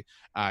Choppy,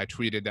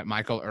 tweeted that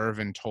Michael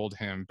Irvin told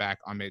him back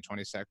on May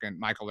 22nd.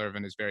 Michael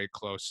Irvin is very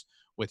close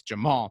with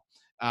Jamal.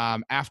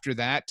 After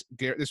that,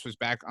 this was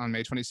back on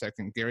May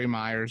 22nd, Gary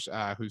Myers,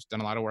 who's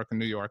done a lot of work in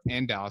New York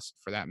and Dallas,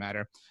 for that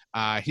matter,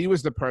 he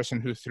was the person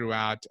who threw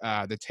out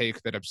the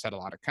take that upset a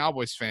lot of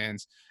Cowboys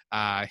fans.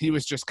 He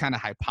was just kind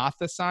of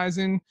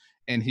hypothesizing,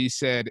 and he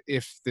said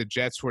if the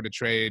Jets were to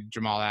trade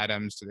Jamal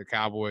Adams to the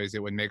Cowboys,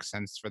 it would make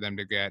sense for them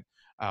to get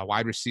a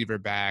wide receiver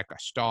back, a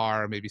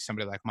star, maybe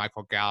somebody like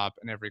Michael Gallup,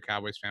 and every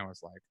Cowboys fan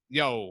was like,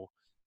 yo,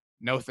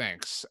 no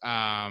thanks.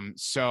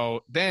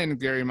 So then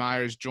Gary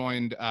Myers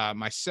joined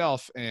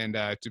myself and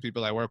two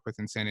people I work with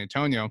in San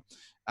Antonio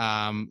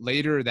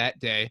later that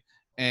day,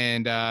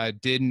 and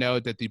did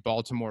note that the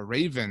Baltimore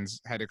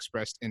Ravens had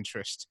expressed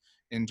interest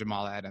in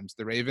Jamal Adams.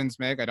 The Ravens,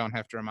 Meg, I don't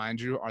have to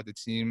remind you, are the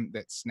team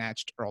that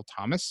snatched Earl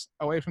Thomas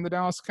away from the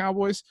Dallas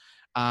Cowboys.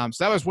 So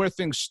that was where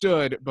things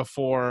stood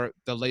before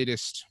the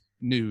latest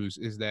news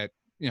is that,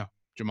 you know,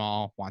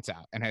 Jamal wants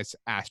out and has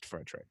asked for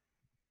a trade.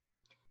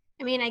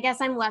 I mean, I guess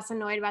I'm less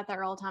annoyed about the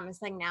Earl Thomas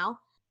thing now,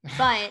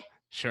 but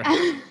sure.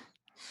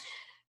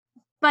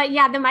 But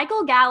yeah, the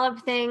Michael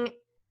Gallup thing,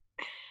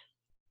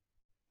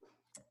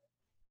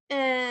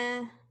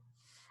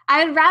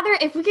 I'd rather,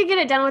 if we could get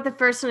it done with a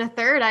first and a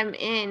third, I'm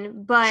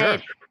in,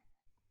 but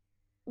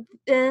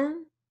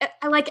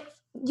like,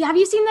 have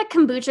you seen the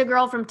kombucha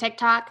girl from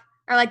TikTok,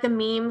 or like the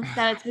meme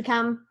that it's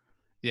become?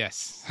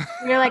 Yes.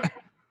 You're like,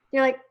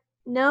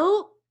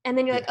 no. And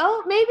then you're like,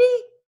 oh, maybe.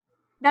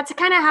 That's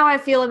kind of how I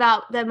feel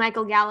about the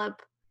Michael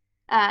Gallup.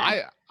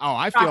 I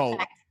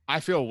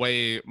feel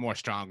way more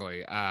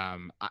strongly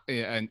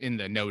in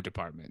the no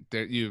department.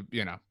 There, you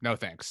know, no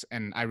thanks.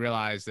 And I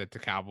realize that the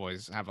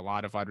Cowboys have a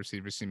lot of wide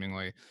receivers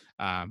seemingly,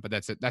 but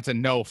that's a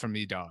no for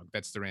me, dog.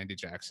 That's the Randy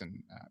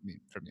Jackson meme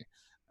for me.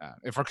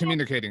 If we're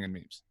communicating in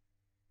memes.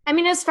 I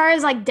mean, as far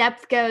as like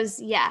depth goes,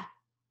 yeah,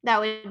 that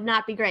would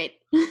not be great.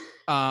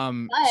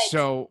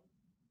 So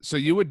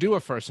you would do a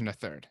first and a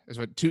third is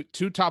what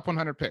two top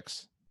 100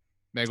 picks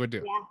Meg would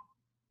do. Yeah,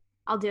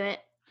 I'll do it.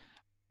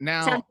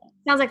 Now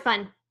sounds like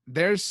fun.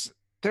 There's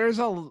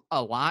a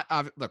lot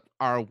of, look,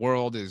 our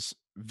world is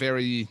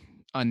very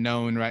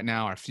unknown right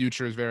now. Our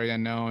future is very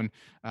unknown.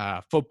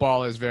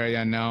 Football is very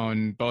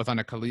unknown, both on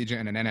a collegiate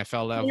and an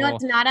NFL level. You know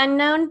what's not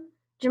unknown?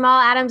 Jamal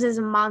Adams is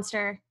a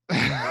monster.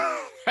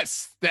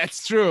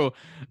 That's true.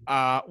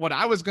 What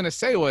I was gonna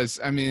say was,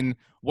 I mean,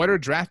 what are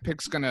draft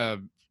picks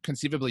gonna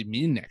conceivably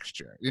mean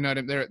next year? You know,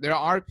 there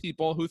are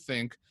people who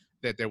think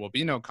that there will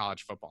be no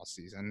college football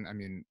season. I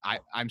mean,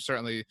 I'm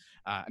certainly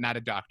not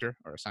a doctor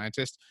or a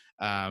scientist,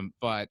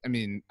 but I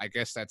mean, I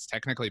guess that's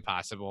technically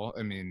possible.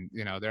 I mean,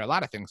 you know, there are a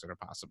lot of things that are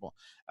possible.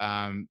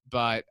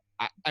 But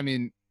I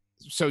mean,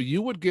 so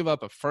you would give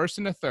up a first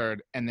and a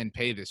third and then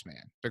pay this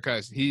man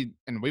because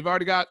and we've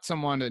already got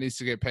someone that needs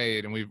to get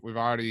paid, and we've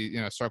already,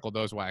 you know, circled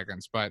those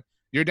wagons, but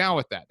you're down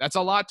with that. That's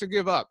a lot to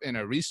give up in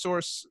a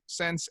resource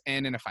sense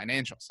and in a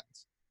financial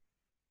sense.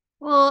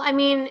 Well, I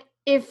mean,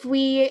 if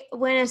we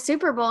win a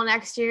Super Bowl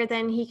next year,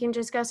 then he can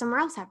just go somewhere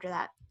else after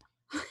that.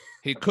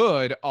 He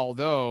could,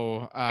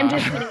 although I'm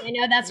just kidding. I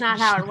know that's not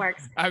how it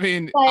works. I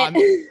mean, But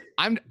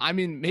I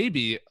mean,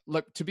 maybe.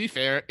 Look, to be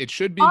fair, it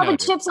should be all noted.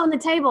 the chips on the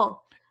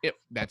table.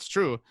 That's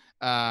true.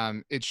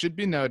 It should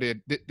be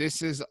noted that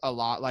this is a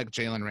lot like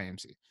Jalen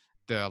Ramsey.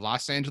 The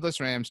Los Angeles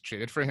Rams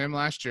traded for him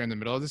last year in the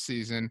middle of the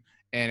season,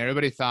 and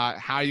everybody thought,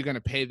 how are you going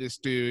to pay this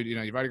dude? You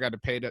know, you've already got to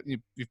pay.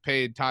 You've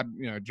paid Todd.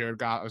 You know, Jared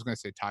Goff. I was going to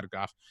say Todd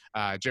Goff.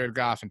 Jared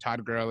Goff and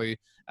Todd Gurley.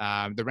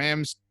 The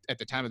Rams, at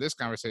the time of this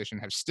conversation,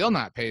 have still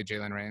not paid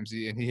Jalen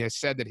Ramsey, and he has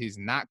said that he's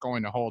not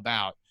going to hold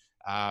out.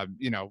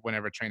 You know,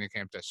 whenever training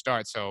camp does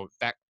start. So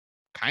that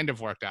kind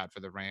of worked out for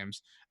the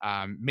Rams.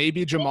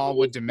 Maybe Jamal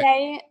would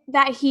say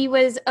that he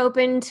was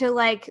open to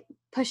like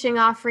pushing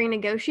off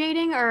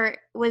renegotiating, or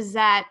was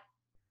that?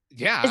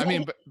 Yeah, I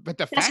mean, but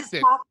the fact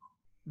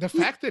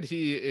that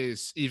he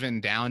is even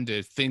down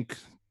to think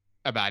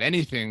about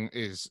anything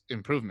is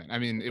improvement. I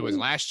mean, it was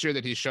last year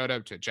that he showed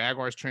up to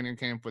Jaguars training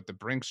camp with the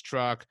Brinks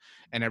truck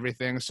and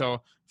everything.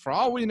 So for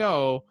all we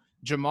know,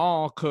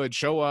 Jamal could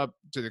show up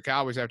to the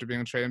Cowboys after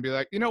being traded and be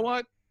like, you know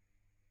what?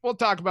 We'll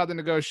talk about the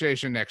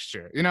negotiation next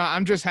year. You know,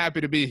 I'm just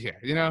happy to be here.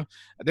 You know,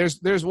 there's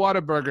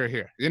Whataburger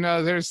here. You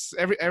know, there's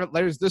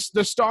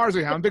the Stars.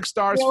 I'm a big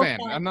Stars fan.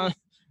 I'm not,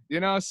 you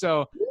know,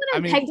 so you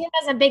would have pegged him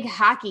as a big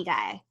hockey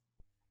guy.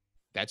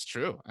 That's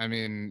true. I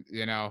mean,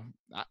 you know,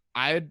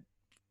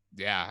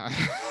 yeah.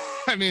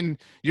 I mean,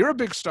 you're a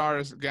big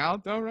Stars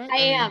gal, though, right? I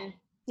am.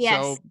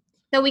 Yes.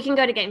 So we can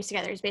go to games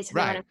together. Is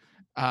basically right. What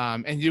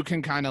and you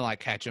can kind of like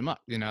catch him up,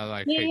 you know,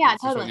 like, hey, yeah,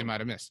 this totally. is what you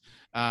might have missed.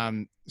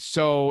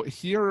 So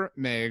here,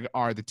 Meg,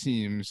 are the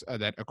teams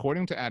that,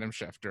 according to Adam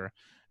Schefter,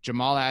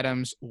 Jamal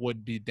Adams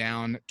would be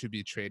down to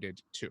be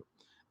traded to.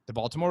 The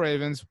Baltimore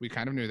Ravens, we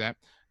kind of knew that.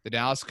 The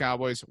Dallas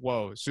Cowboys,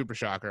 whoa, super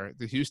shocker.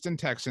 The Houston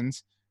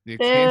Texans, the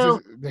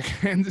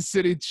Kansas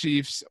City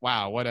Chiefs,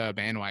 wow, what a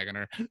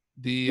bandwagoner.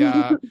 The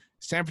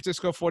San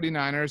Francisco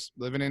 49ers,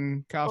 living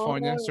in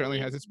California, certainly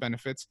has its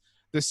benefits.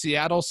 The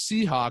Seattle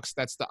Seahawks,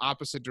 that's the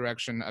opposite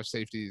direction of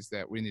safeties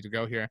that we need to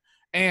go here.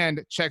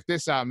 And check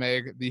this out,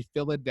 Meg, the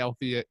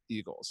Philadelphia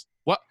Eagles.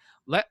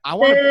 I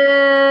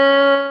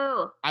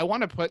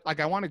want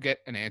to get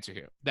an answer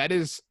here. That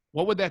is,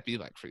 what would that be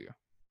like for you?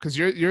 Because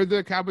you're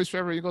the Cowboys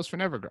forever, Eagles for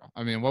never girl.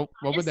 I mean, what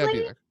would that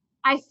be like?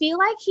 I feel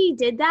like he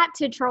did that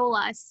to troll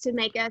us, to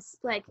make us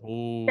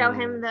show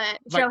him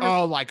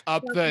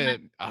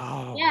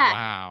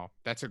wow,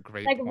 that's a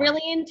great point.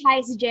 Really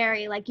entice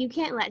Jerry. Like, you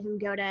can't let him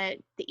go to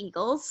the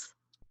Eagles.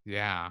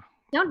 Yeah,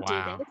 don't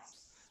do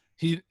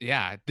this.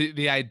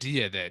 The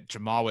idea that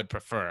Jamal would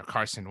prefer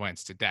Carson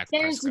Wentz to Dak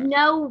There's Prescott.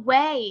 no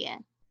way.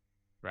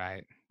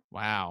 Right.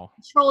 Wow.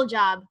 Troll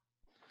job.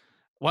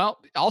 Well,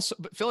 also,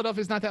 but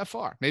Philadelphia's not that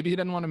far. Maybe he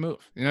doesn't want to move.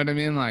 You know what I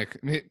mean? Like,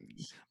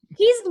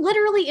 he's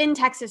literally in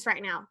Texas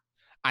right now.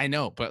 I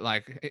know, but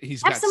like,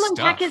 he's have got someone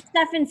stuff. pack his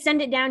stuff and send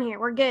it down here.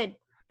 We're good.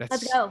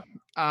 Let's go.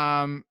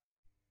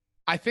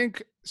 I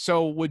think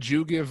so. Would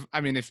you give? I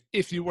mean,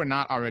 if you were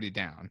not already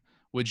down,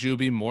 would you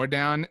be more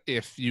down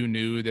if you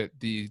knew that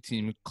the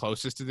team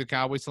closest to the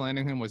Cowboys to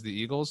landing him was the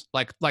Eagles?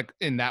 Like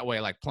in that way,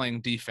 like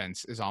playing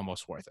defense is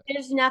almost worth it.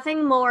 There's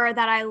nothing more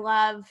that I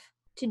love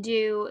to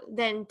do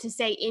than to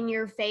say in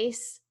your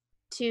face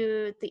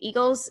to the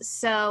Eagles.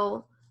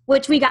 So,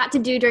 which we got to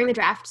do during the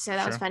draft. So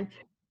that was fun.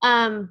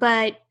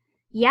 But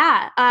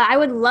yeah, I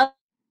would love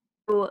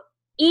to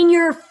in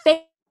your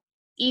face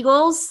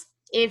Eagles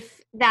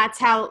if that's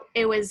how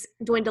it was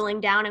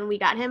dwindling down and we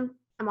got him.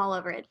 I'm all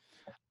over it.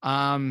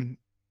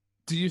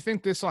 Do you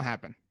think this will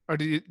happen? Or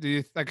do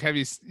you like,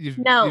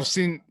 No. you've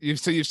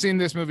seen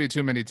this movie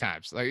too many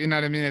times? Like, you know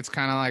what I mean? It's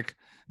kind of like,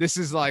 this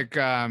is like,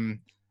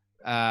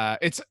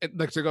 it's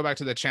like, to go back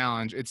to the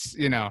challenge. It's,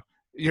 you know,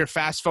 you're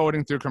fast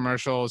forwarding through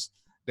commercials.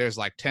 There's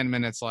like 10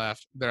 minutes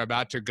left. They're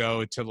about to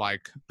go to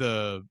like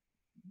the,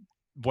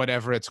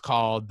 whatever it's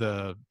called,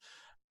 the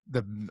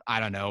I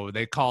don't know,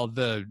 they call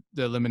the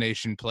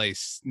elimination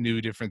place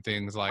new different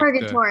things like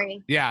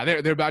purgatory.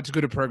 They're about to go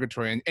to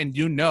purgatory, and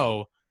you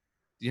know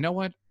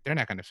what? They're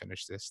not going to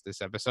finish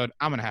this episode.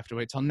 I'm going to have to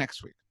wait till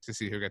next week to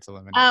see who gets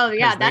eliminated. Oh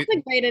yeah, that's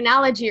a great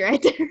analogy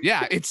right there.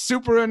 Yeah, it's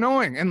super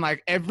annoying, and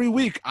like every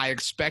week I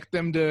expect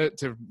them to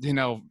you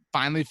know,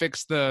 finally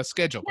fix the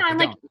schedule. Yeah, I'm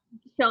like,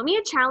 show me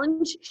a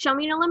challenge, show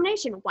me an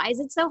elimination. Why is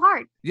it so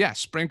hard? Yeah,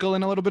 sprinkle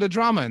in a little bit of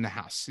drama in the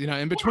house, you know,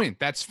 in between.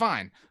 That's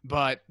fine,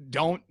 but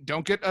don't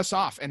get us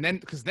off. And then,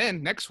 because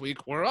then next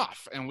week we're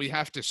off, and we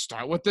have to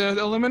start with the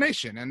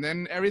elimination, and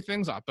then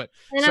everything's off. But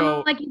and then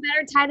I'm like, you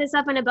better tie this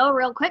up in a bow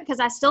real quick, because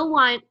I still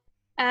want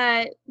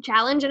a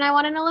challenge and I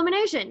want an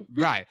elimination.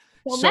 Right.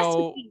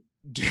 So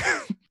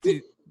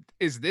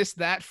is this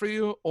that for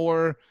you,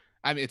 or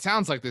I mean, it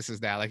sounds like this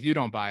is that. Like, you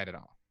don't buy it at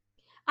all.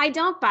 I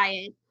don't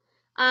buy it.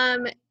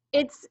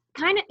 It's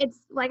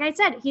like I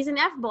said, he's an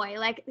F-boy.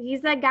 Like,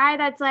 he's the guy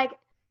that's like,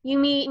 you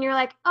meet and you're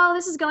like, oh,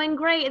 this is going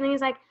great. And then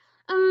he's like,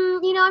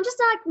 you know, I'm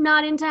just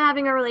not into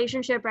having a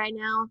relationship right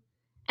now.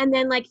 And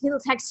then like, he'll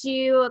text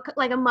you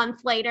like a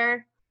month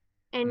later,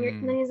 and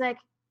and then you're like,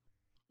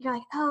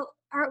 oh,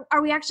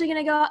 are we actually going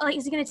to go out? Like,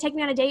 is he going to take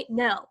me on a date?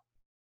 No.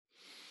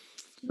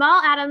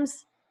 Jamal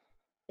Adams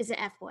is an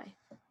F boy.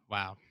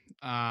 Wow.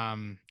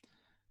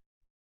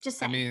 Just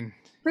saying. I mean,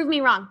 prove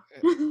me wrong.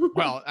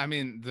 well, I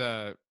mean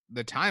the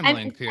time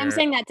length here. I'm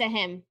saying that to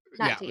him,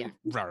 not to you.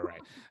 Right.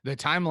 The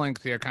time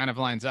length here kind of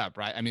lines up,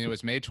 right? I mean, it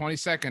was May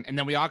 22nd, and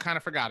then we all kind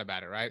of forgot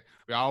about it, right?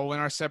 We all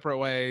went our separate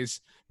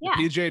ways. Yeah.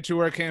 The PGA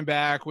Tour came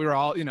back. We were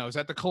all, it was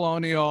at the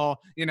Colonial,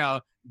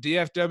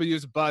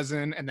 DFW's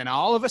buzzing, and then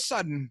all of a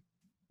sudden,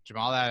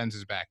 Jamal Adams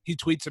is back. He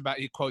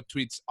quote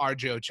tweets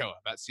RJ Ochoa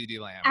about CD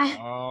Lamb.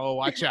 Oh,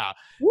 watch out.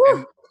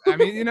 And, I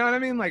mean, you know what I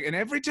mean? Like, and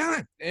every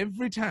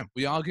time,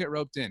 we all get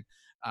roped in.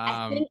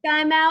 I think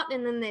I'm out,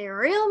 and then they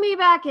reel me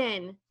back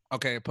in.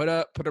 Okay, put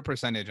a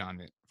percentage on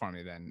it for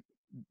me then.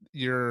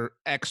 You're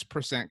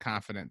X%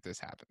 confident this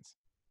happens.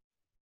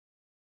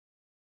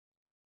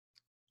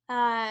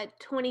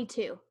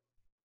 22.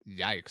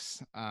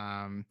 Yikes.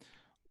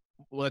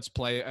 Let's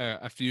play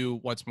a few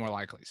what's more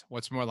likely.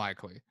 What's more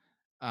likely?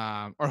 Or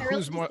I really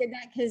who's more did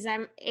that because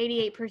I'm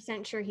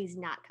 88% sure he's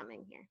not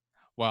coming here.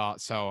 Well,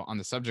 so on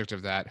the subject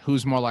of that,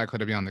 who's more likely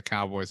to be on the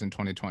Cowboys in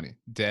 2020?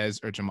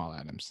 Dez or Jamal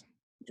Adams?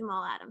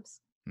 Jamal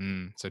Adams.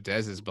 So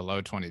Dez is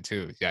below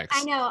 22. Yikes.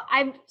 I know.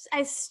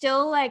 I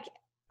still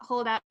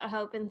hold out a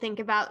hope and think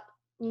about,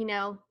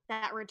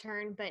 that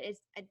return, but it's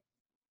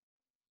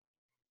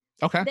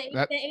okay.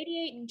 The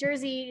 88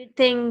 jersey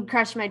thing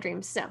crushed my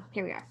dreams. So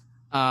here we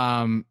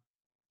are.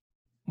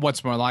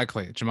 What's more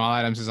likely? Jamal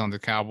Adams is on the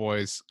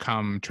Cowboys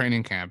come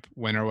training camp,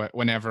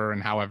 whenever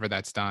and however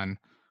that's done,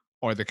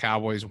 or the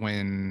Cowboys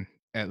win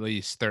at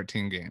least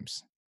 13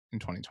 games in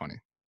 2020.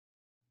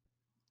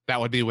 That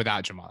would be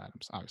without Jamal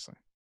Adams, obviously.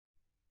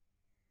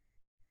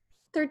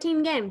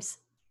 13 games.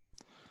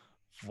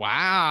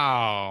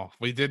 Wow.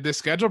 We did this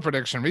schedule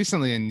prediction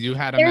recently, and you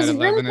had him at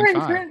 11 and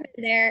 5.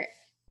 There.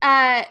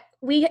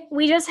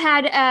 We just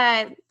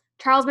had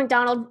Charles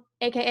McDonald,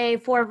 a.k.a.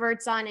 Four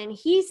Verts, on, and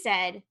he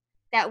said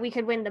that we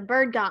could win the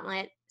Bird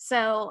Gauntlet.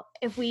 So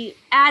if we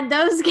add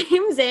those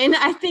games in,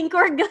 I think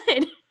we're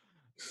good.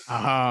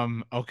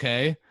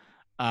 Okay.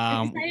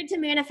 I decided to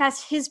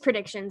manifest his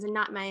predictions and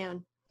not my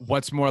own.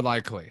 What's more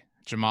likely?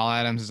 Jamal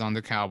Adams is on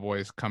the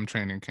Cowboys come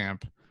training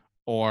camp,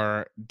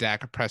 or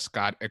Dak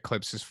Prescott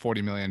eclipses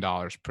 $40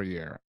 million per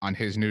year on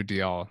his new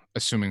deal,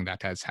 assuming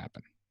that has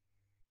happened?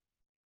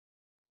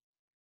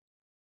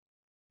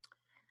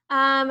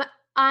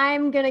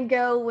 I'm going to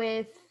go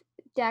with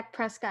Dak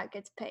Prescott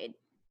gets paid.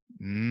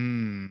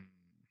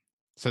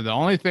 So the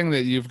only thing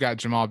that you've got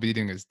Jamal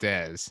beating is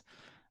Dez.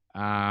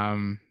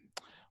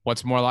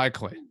 What's more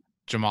likely?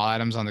 Jamal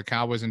Adams on the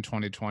Cowboys in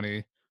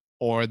 2020,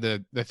 or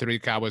the three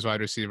Cowboys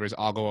wide receivers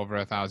all go over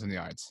 1,000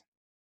 yards?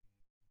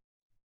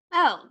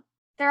 Oh,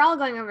 they're all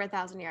going over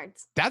 1,000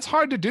 yards. That's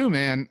hard to do,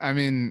 man. I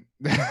mean,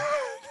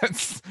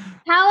 that's...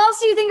 How else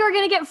do you think we're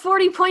going to get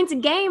 40 points a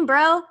game,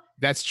 bro?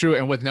 That's true.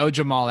 And with no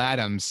Jamal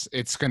Adams,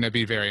 it's going to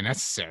be very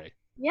necessary.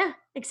 Yeah,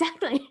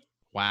 exactly.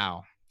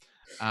 Wow.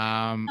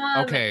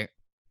 Okay.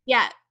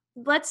 Yeah.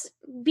 Let's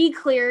be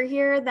clear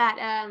here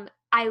that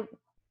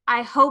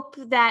I hope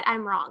that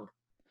I'm wrong.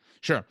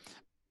 Sure.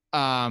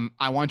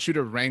 I want you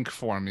to rank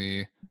for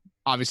me.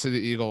 Obviously, the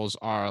Eagles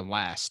are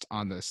last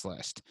on this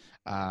list,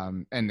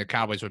 and the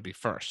Cowboys would be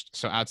first.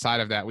 So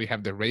outside of that, we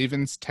have the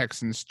Ravens,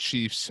 Texans,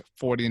 Chiefs,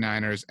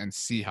 49ers, and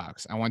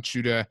Seahawks. I want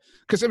you to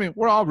 – because, I mean,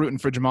 we're all rooting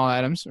for Jamal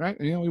Adams, right?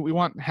 We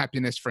want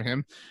happiness for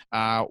him.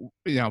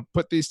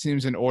 Put these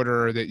teams in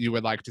order that you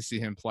would like to see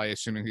him play,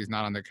 assuming he's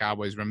not on the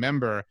Cowboys.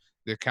 Remember,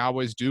 the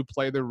Cowboys do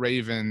play the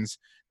Ravens,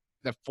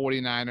 the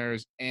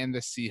 49ers, and the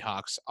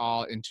Seahawks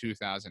all in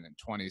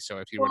 2020. So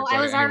if you were to go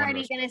I was to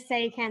already going to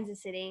say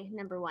Kansas City,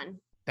 number one.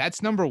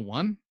 That's number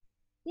one?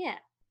 Yeah.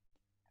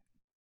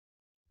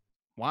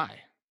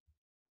 Why?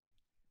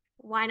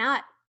 Why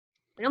not?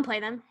 We don't play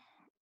them.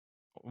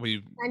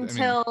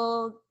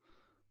 Until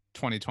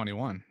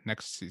 2021,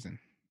 next season.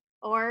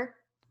 Or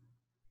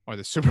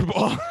the Super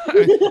Bowl.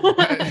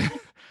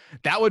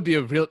 That would be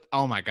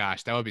oh my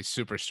gosh, that would be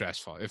super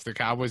stressful. If the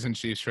Cowboys and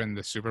Chiefs were in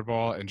the Super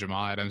Bowl and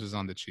Jamal Adams is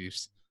on the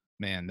Chiefs,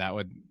 man, that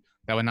would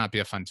not be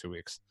a fun 2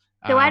 weeks.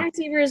 The wide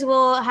receivers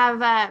will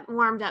have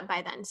warmed up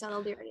by then, so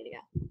they'll be ready to go.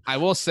 I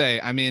will say,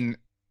 I mean,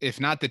 if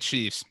not the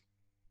Chiefs,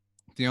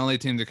 the only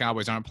team the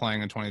Cowboys aren't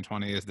playing in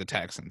 2020 is the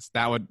Texans.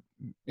 That would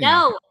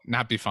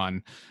not be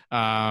fun.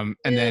 And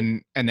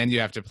then you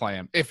have to play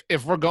them.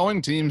 If we're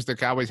going teams the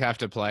Cowboys have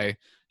to play,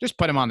 just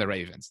put them on the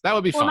Ravens. That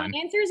would be fun. My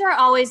answers are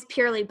always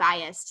purely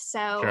biased,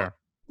 so sure.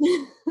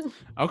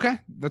 Okay,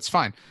 that's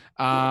fine.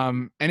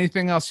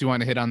 Anything else you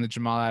want to hit on the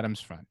Jamal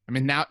Adams front? I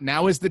mean,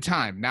 now is the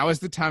time. Now is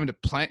the time to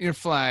plant your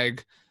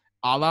flag,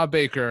 a la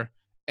Baker,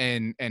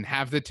 and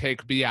have the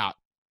take be out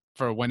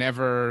for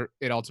whenever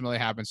it ultimately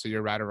happens. So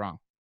you're right or wrong.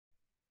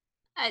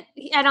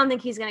 I don't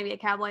think he's going to be a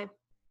Cowboy.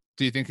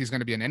 Do you think he's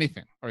going to be in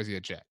anything, or is he a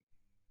Jet?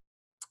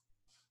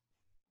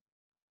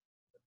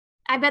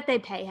 I bet they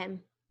pay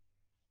him.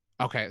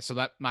 Okay, so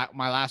that my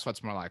last.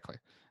 What's more likely?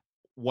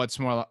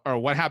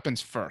 What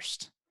happens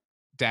first?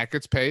 Dak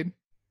gets paid,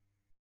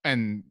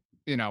 and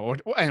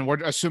and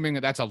we're assuming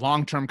that that's a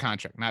long-term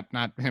contract,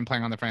 not him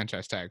playing on the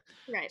franchise tag.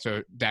 Right.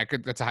 So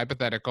that's a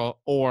hypothetical,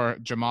 or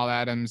Jamal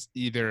Adams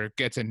either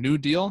gets a new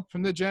deal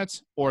from the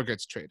Jets or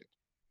gets traded.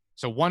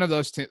 So one of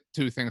those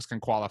two things can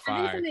qualify.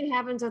 I think something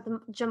happens with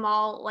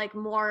Jamal like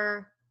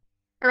more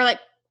or like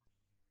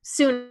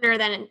sooner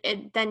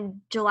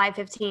than July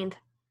 15th.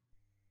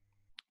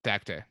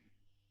 Dak Day.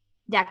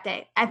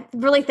 I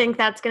really think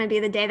that's going to be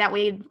the day that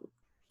we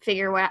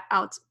figure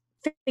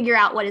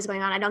out what is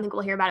going on. I don't think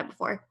we'll hear about it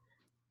before.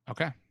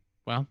 Okay.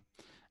 Well,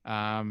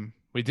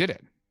 we did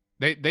it.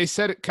 They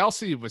said it.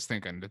 Kelsey was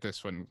thinking that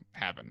this wouldn't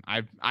happen.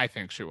 I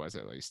think she was,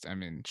 at least. I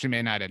mean, she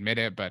may not admit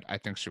it, but I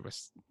think she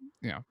was,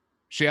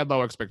 she had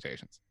low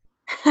expectations.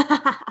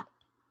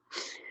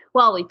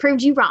 Well, we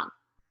proved you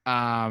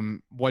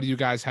wrong. What do you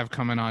guys have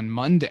coming on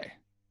Monday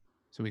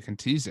so we can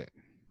tease it?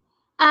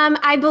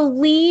 I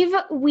believe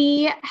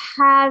we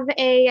have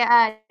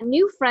a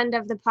new friend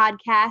of the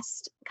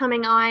podcast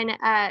coming on,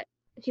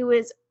 who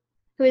is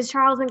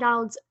Charles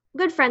McDonald's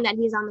good friend that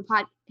he's on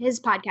his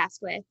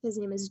podcast with. His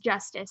name is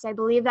Justice. I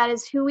believe that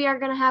is who we are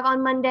going to have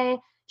on Monday,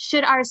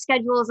 should our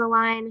schedules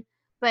align.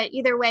 But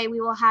either way,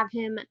 we will have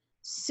him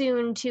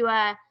soon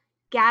to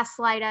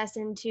gaslight us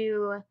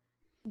into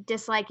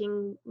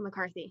disliking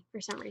McCarthy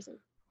for some reason.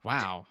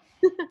 Wow,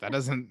 that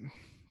doesn't.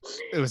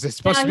 It was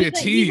supposed to be a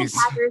tease. He's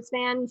a Packers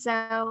fan,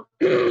 so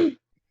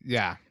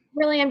yeah.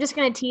 Really, I'm just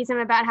going to tease him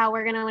about how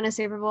we're going to win a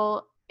Super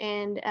Bowl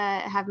and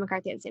have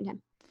McCarthy at the same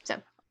time.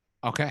 So.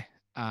 Okay.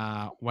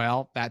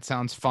 Well, that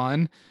sounds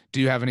fun.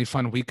 Do you have any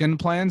fun weekend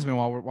plans? I mean,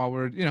 while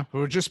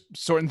we're just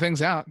sorting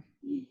things out.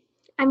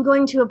 I'm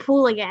going to a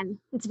pool again.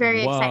 It's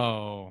very exciting.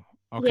 Whoa.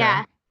 Okay.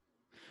 Yeah.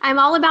 I'm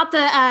all about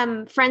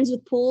the friends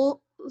with pools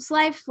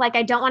life. Like,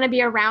 I don't want to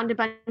be around a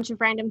bunch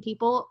of random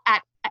people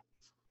at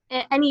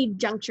any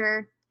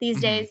juncture these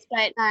days,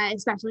 but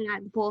especially not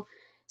at the pool.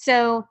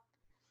 So,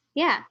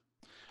 yeah.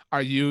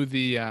 Are you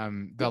the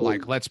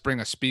like, let's bring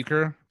a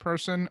speaker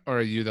person, or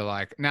are you the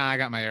like, nah, I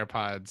got my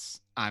AirPods,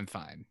 I'm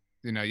fine.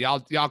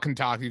 Y'all can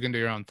talk, you can do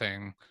your own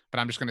thing, but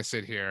I'm just gonna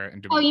sit here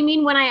and do. Oh, you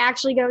mean when I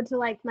actually go to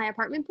like my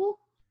apartment pool?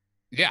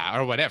 Yeah,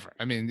 or whatever.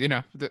 I mean,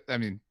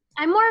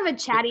 I'm more of a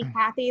chatty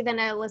Cathy than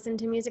a listen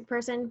to music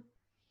person.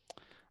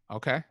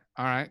 Okay.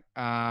 All right.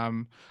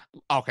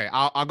 Okay.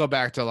 I'll go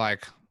back to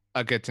like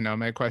a get to know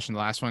Meg question.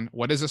 The last one.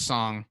 What is a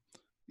song,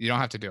 you don't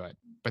have to do it,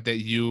 but that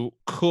you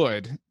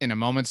could, in a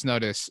moment's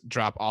notice,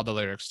 drop all the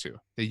lyrics to,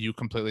 that you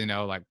completely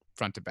know, like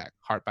front to back,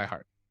 heart by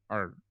heart,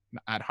 or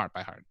not heart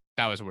by heart?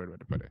 That was a weird way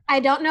to put it.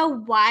 I don't know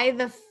why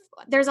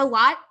there's a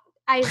lot.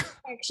 I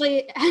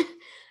actually,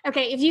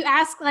 okay, if you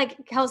ask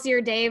like Kelsey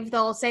or Dave,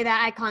 they'll say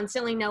that I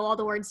constantly know all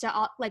the words to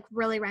all, like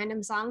really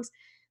random songs.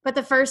 But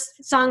the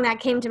first song that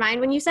came to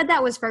mind when you said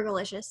that was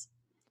Fergalicious.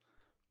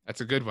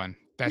 That's a good one.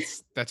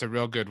 That's a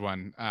real good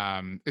one.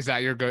 Is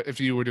that your if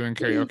you were doing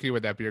karaoke,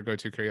 would that be your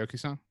go-to karaoke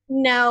song?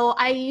 No,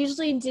 I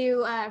usually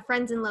do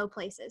Friends in Low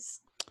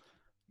Places.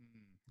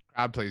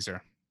 Crowd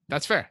pleaser.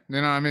 That's fair. You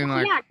know what I mean?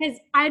 Like, yeah, because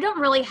I don't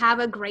really have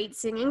a great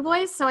singing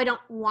voice, so I don't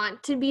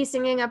want to be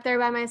singing up there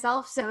by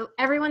myself. So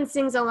everyone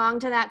sings along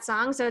to that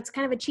song, so it's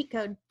kind of a cheat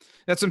code.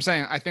 That's what I'm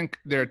saying. I think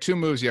there are two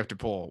moves you have to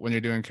pull when you're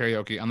doing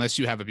karaoke, unless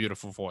you have a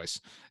beautiful voice.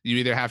 You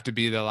either have to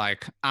be the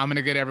like, I'm going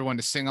to get everyone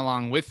to sing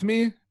along with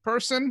me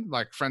person,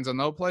 like Friends in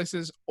Low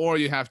Places, or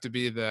you have to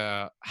be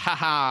the,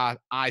 haha,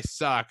 I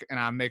suck and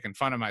I'm making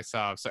fun of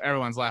myself, so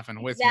everyone's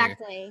laughing with me.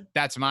 Exactly.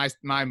 That's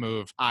my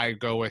move. I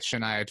go with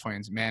Shania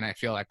Twain's Man, I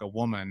Feel Like a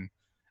Woman.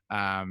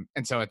 And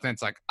so it's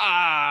like,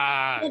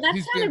 well,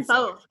 that's kind of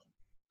both.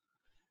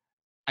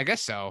 I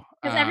guess so.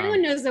 Because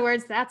everyone knows the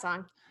words to that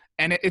song.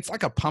 And it's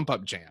like a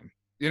pump-up jam.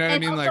 You know what I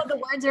mean? Also, like, the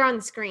words are on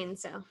the screen,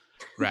 so.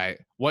 Right.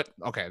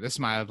 Okay, this is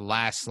my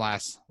last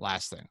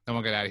thing. Then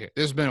we'll get out of here.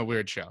 This has been a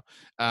weird show.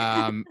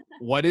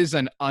 What is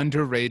an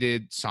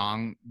underrated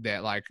song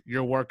that, like,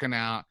 you're working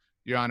out,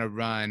 you're on a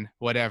run,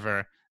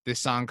 whatever, this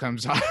song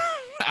comes on?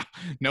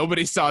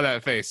 Nobody saw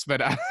that face,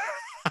 but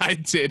I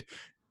did.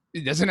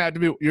 It doesn't have to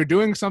be, you're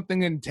doing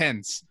something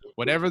intense,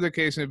 whatever the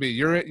case may be.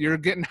 You're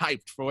getting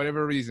hyped for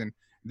whatever reason.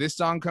 This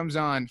song comes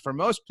on. For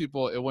most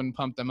people, it wouldn't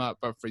pump them up,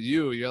 but for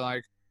you, you're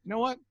like, you know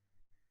what?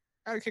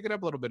 I gotta kick it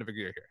up a little bit of a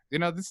gear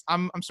here.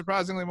 I'm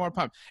surprisingly more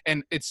pumped.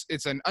 And it's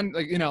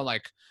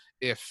like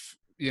if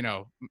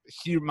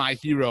My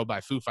Hero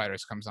by Foo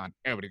Fighters comes on,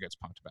 everybody gets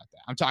pumped about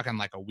that. I'm talking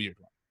like a weird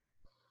one.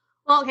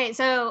 Well, okay,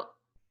 so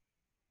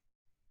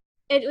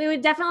it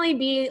would definitely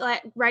be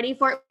like Ready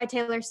for It by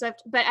Taylor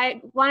Swift, but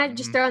I want to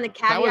just throw in the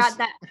caveat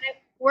that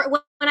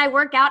when I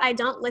work out, I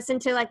don't listen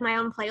to like my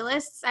own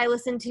playlists. I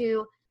listen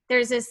to,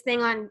 there's this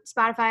thing on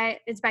Spotify,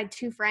 it's by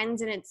two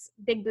friends and it's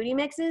Big Booty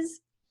Mixes,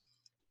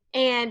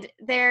 and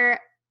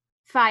they're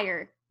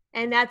fire.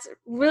 And that's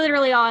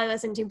literally all I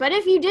listen to. But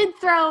if you did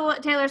throw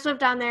Taylor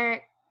Swift on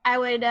there, I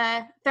would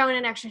throw in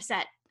an extra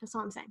set. That's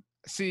all I'm saying.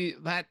 See,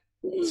 that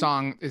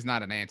song is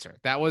not an answer.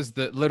 That was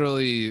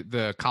literally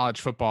the college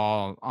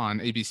football on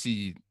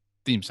ABC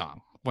theme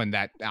song when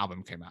that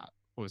album came out.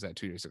 What was that,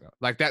 2 years ago?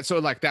 Like that. So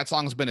like that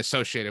song's been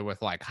associated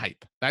with like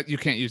hype. That you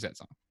can't use that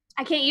song.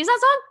 I can't use that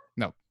song?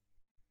 No.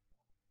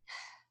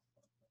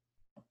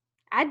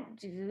 I'd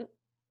do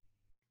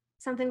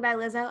something by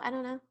Lizzo. I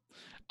don't know.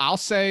 I'll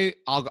say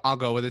I'll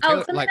go with it. Oh,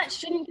 something that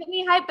shouldn't get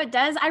me hype, but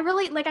does. I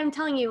really like. I'm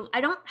telling you,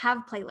 I don't have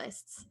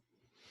playlists.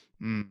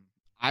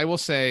 I will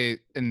say,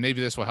 and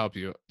maybe this will help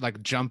you.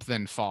 Like "Jump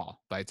Then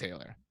Fall" by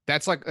Taylor.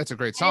 That's a great song. That is a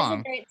great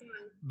song.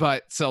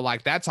 But so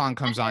like that song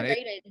comes on.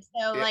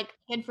 So like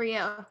good for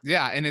you.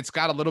 Yeah, and it's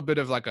got a little bit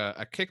of like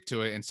a kick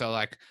to it, and so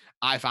like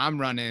if I'm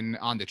running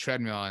on the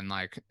treadmill and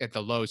like at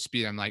the low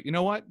speed, I'm like, you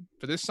know what?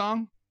 For this song,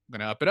 I'm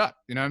gonna up it up.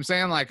 You know what I'm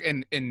saying? Like,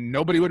 and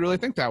nobody would really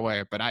think that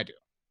way, but I do.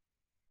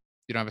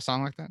 You don't have a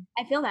song like that?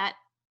 I feel that.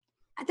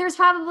 There's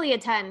probably a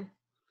 10.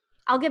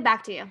 I'll get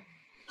back to you.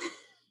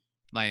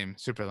 Lame,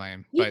 super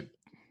lame. But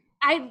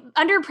I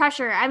under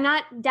pressure. I'm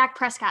not Dak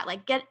Prescott.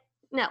 Like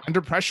no.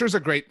 Under Pressure is a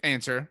great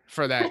answer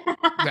for that.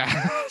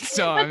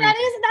 So but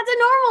that's a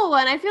normal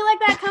one. I feel like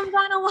that comes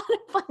on a lot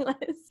of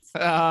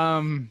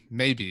playlists.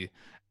 Maybe.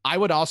 I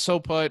would also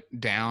put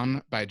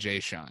Down by Jay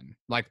Sean.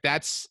 Like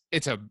it's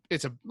a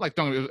like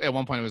at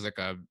one point it was like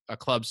a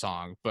club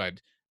song, but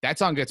that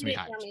song gets me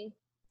hyped.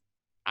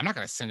 I'm not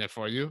gonna sing it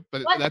for you,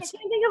 but I can't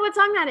think of what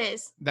song that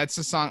is. That's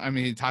the song. I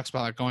mean, he talks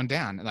about like going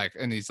down, like,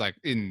 and he's like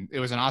it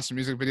was an awesome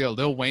music video.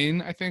 Lil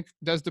Wayne, I think,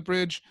 does the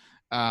bridge.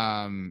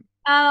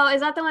 Oh,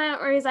 is that the one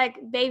where he's like,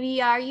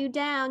 "Baby, are you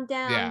down?"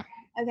 Yeah.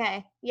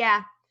 Okay.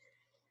 Yeah.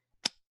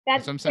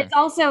 That's what I'm saying. It's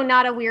also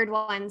not a weird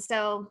one.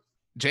 So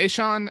Jay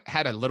Sean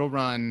had a little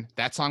run.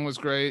 That song was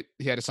great.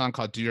 He had a song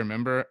called "Do You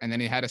Remember?" and then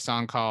he had a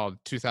song called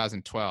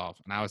 2012,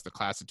 and I was the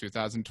class of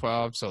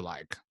 2012, so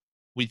like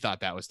we thought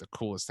that was the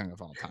coolest thing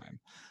of all time.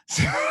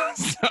 So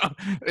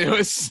it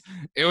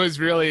was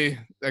really,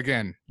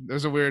 again, it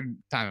was a weird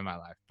time in my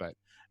life, but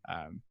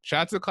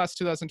shout out to the class of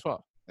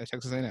 2012 at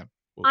Texas A&M.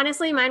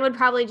 Honestly, mine would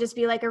probably just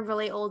be like a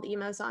really old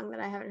emo song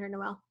that I haven't heard in a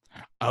while.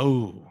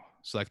 Oh,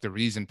 so like The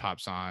Reason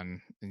pops on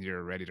and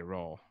you're ready to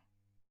roll.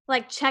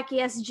 Like Check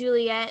Yes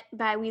Juliet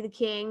by We the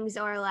Kings,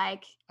 or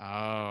like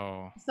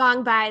a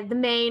song by The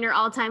Maine or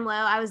All Time Low.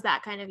 I was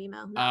that kind of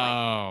emo.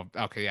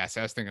 Okay, yeah.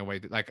 So I was thinking,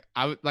 wait, like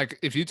I would like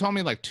if you told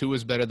me like 2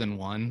 is better than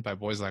 1 by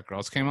Boys Like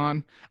Girls came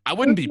on, I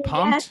wouldn't be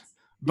pumped,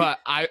 but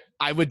I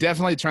would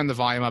definitely turn the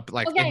volume up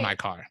like in my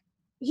car.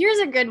 Here's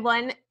a good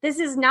one. This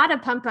is not a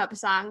pump up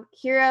song.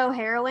 Hero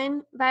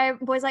Heroine by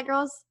Boys Like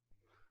Girls.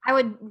 I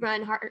would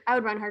run hard. I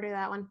would run harder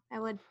that one. I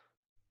would.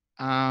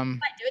 I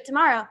might do it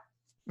tomorrow.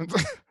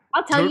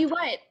 I'll tell you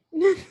what.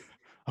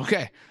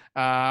 Okay.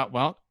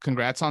 Well,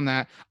 congrats on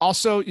that.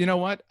 Also, you know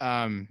what?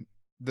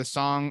 The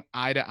song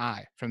Eye to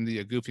Eye from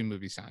the Goofy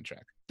movie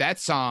soundtrack. That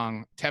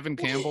song, Tevin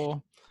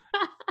Campbell,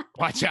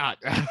 watch out.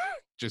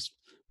 Just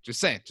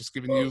saying, just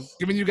giving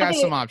you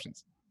guys some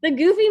options. The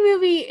Goofy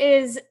movie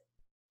is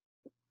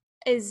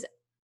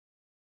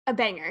a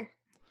banger.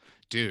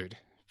 Dude,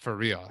 for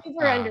real.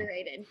 Super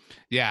underrated.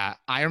 Yeah,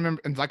 I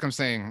remember, and like I'm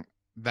saying,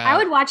 that I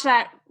would watch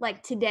that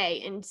like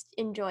today and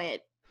enjoy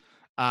it.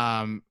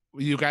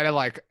 You gotta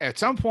like at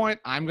some point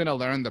I'm gonna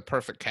learn the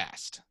perfect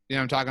cast. You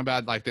know what I'm talking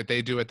about? Like that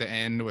they do at the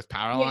end with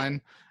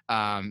Powerline.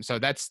 Yeah. So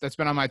that's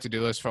been on my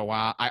to-do list for a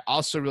while. I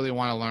also really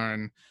want to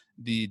learn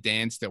the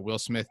dance that Will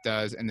Smith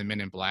does in the Men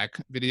in Black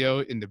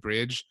video in the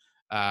bridge,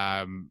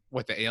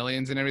 with the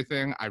aliens and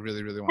everything. I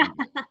really, really want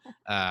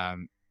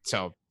to.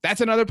 So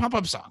that's another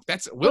pump-up song.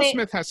 Will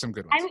Smith has some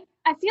good ones.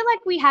 I feel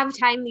like we have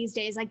time these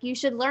days. Like you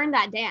should learn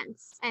that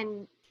dance,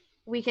 and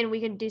we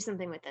can do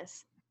something with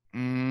this.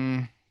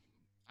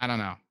 I don't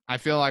know. I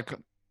feel like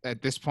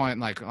at this point,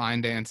 like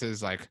line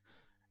dances, like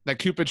the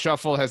Cupid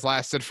Shuffle has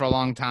lasted for a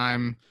long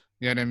time.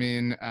 You know what I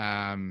mean?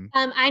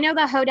 I know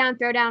the Hoedown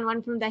Throwdown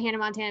one from the Hannah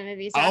Montana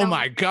movie. So oh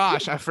my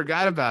gosh, I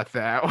forgot about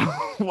that.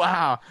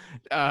 Wow.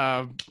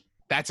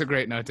 That's a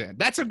great note to end.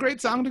 That's a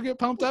great song to get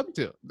pumped up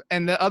to.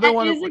 And the other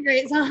one is a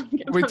great song.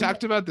 We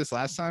talked about this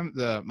last time,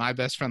 the My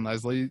Best Friend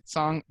Leslie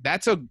song.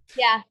 That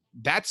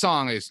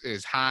song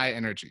is high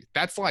energy.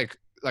 That's like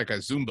a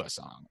Zumba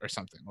song or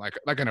something, like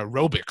an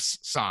aerobics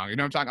song. You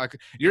know what I'm talking? Like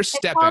you're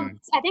stepping.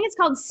 I think it's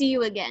called See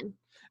You Again.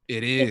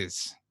 It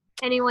is.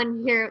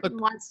 Anyone here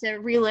wants to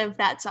relive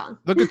that song?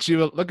 Look at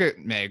you. Look at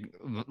Meg,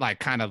 like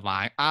kind of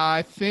lying.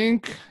 I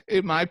think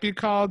it might be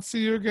called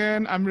See You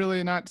Again. I'm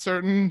really not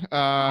certain.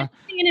 I was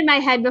thinking in my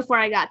head before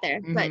I got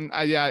there. But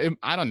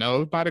I don't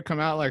know. It might have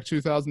come out like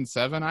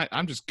 2007.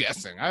 I'm just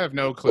guessing. I have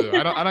no clue.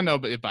 I don't know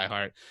it by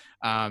heart.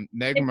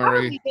 Meg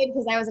Murray. Probably did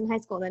because I was in high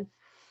school then.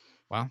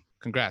 Well,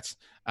 congrats.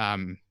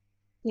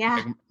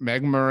 Yeah.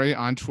 Meg Murray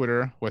on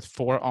Twitter with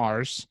 4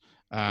 R's.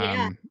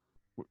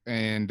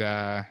 And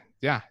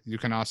you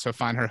can also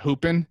find her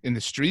hooping in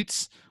the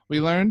streets, we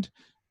learned,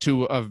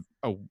 to a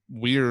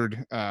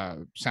weird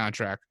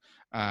soundtrack.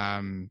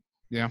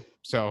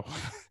 So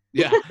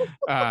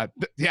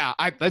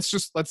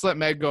let's let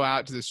Meg go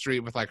out to the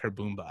street with like her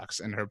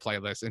boombox and her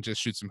playlist and just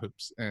shoot some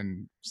hoops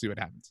and see what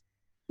happens.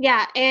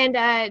 Yeah,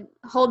 and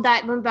hold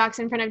that boombox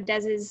in front of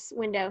Dez's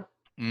window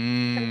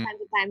from time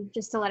to time,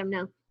 just to let him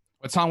know.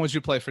 What song would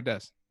you play for Des?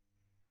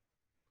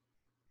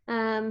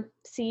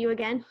 See You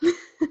Again.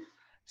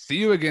 See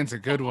You Again's a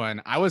good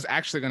one. I was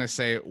actually going to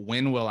say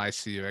When Will I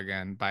See You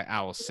Again by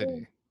Owl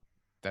City.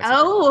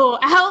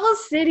 Owl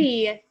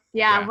City.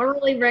 Yeah, we're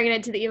really bringing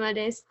it to the emo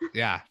days.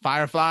 Yeah,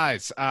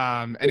 fireflies.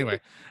 Anyway,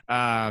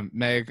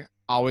 Meg,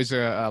 always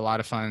a lot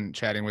of fun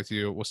chatting with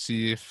you. We'll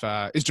see if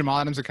is Jamal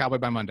Adams a Cowboy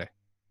by Monday?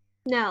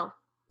 No.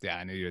 Yeah,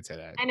 I knew you would say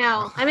that. I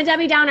know. I'm a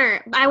Debbie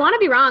Downer. I want to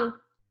be wrong.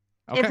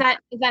 Okay.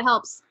 If that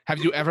helps. Have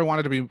you ever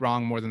wanted to be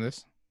wrong more than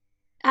this?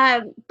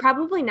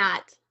 Probably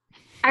not.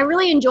 I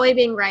really enjoy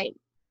being right.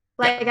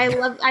 Like I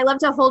love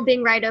to hold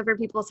being right over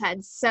people's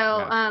heads. So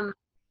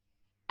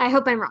I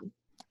hope I'm wrong.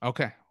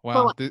 Okay.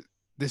 Well,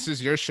 this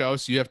is your show,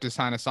 so you have to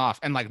sign us off.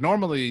 And like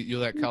normally you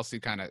let Kelsey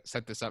kind of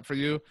set this up for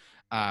you,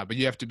 but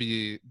you have to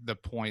be the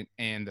point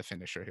and the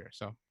finisher here.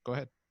 So go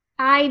ahead.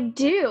 I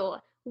do.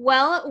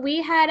 Well,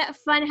 we had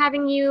fun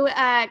having you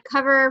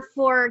cover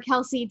for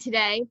Kelsey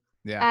today.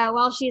 Yeah.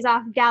 While she's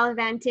off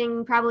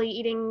gallivanting, probably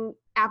eating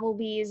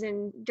Applebee's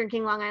and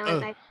drinking Long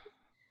Island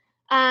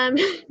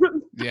Ice.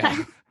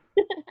 Yeah.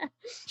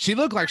 She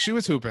looked like she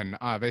was hooping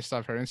based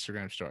off her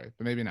Instagram story,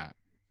 but maybe not.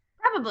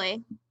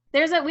 Probably.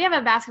 We have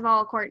a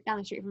basketball court down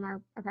the street from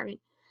our apartment.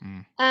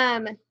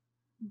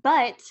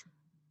 But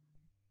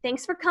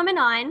thanks for coming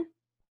on.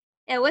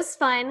 It was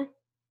fun.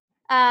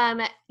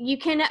 You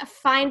can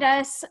find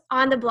us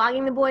on the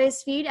Blogging the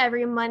Boys feed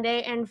every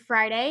Monday and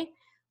Friday,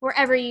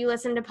 wherever you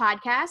listen to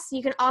podcasts.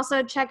 You can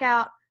also check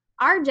out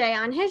RJ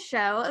on his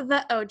show,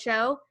 The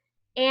Ocho,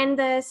 and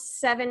the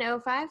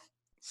 705.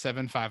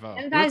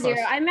 750.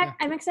 750.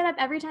 I mix it up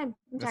every time.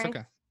 I'm sorry. That's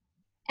okay.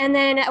 And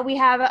then we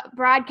have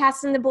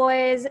Broadcasting the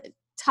Boys,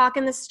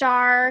 Talking the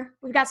Star.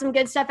 We've got some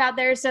good stuff out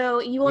there, so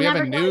you will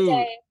never go a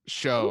new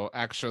show,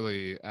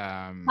 actually.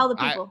 Tell the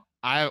people.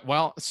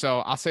 So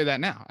I'll say that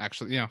now,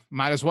 actually.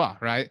 Might as well,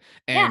 right?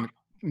 And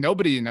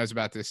nobody knows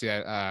about this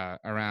yet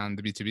around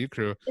the BTB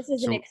crew. This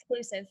is an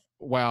exclusive.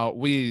 Well,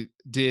 we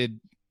did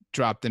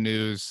drop the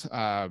news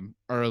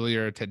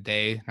earlier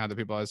today, now that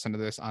people listen to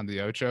this, on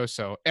the Ocho.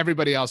 So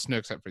everybody else knew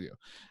except for you.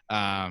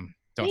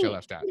 Don't feel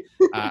left out.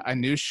 A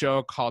new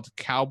show called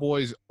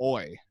Cowboys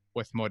Hoy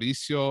with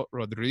Mauricio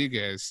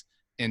Rodriguez,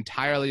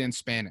 entirely in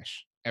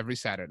Spanish, every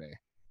Saturday.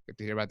 Get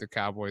to hear about the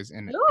Cowboys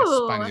in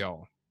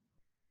Espanol.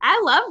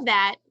 I love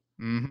that.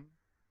 Mm-hmm.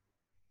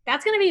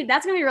 That's gonna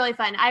be really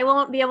fun. I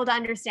won't be able to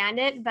understand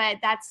it, but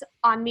that's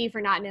on me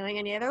for not knowing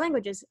any other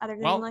languages other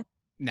than English.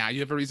 Now you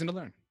have a reason to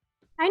learn.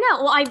 I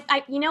know. Well,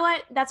 I you know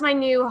what? That's my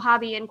new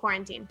hobby in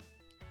quarantine.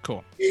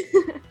 Cool.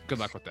 Good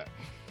luck with that.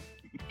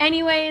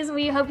 Anyways,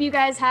 we hope you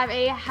guys have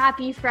a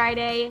happy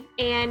Friday,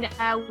 and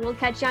we'll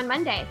catch you on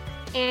Monday.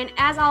 And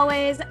as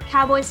always,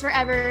 Cowboys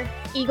forever,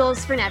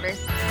 Eagles for never.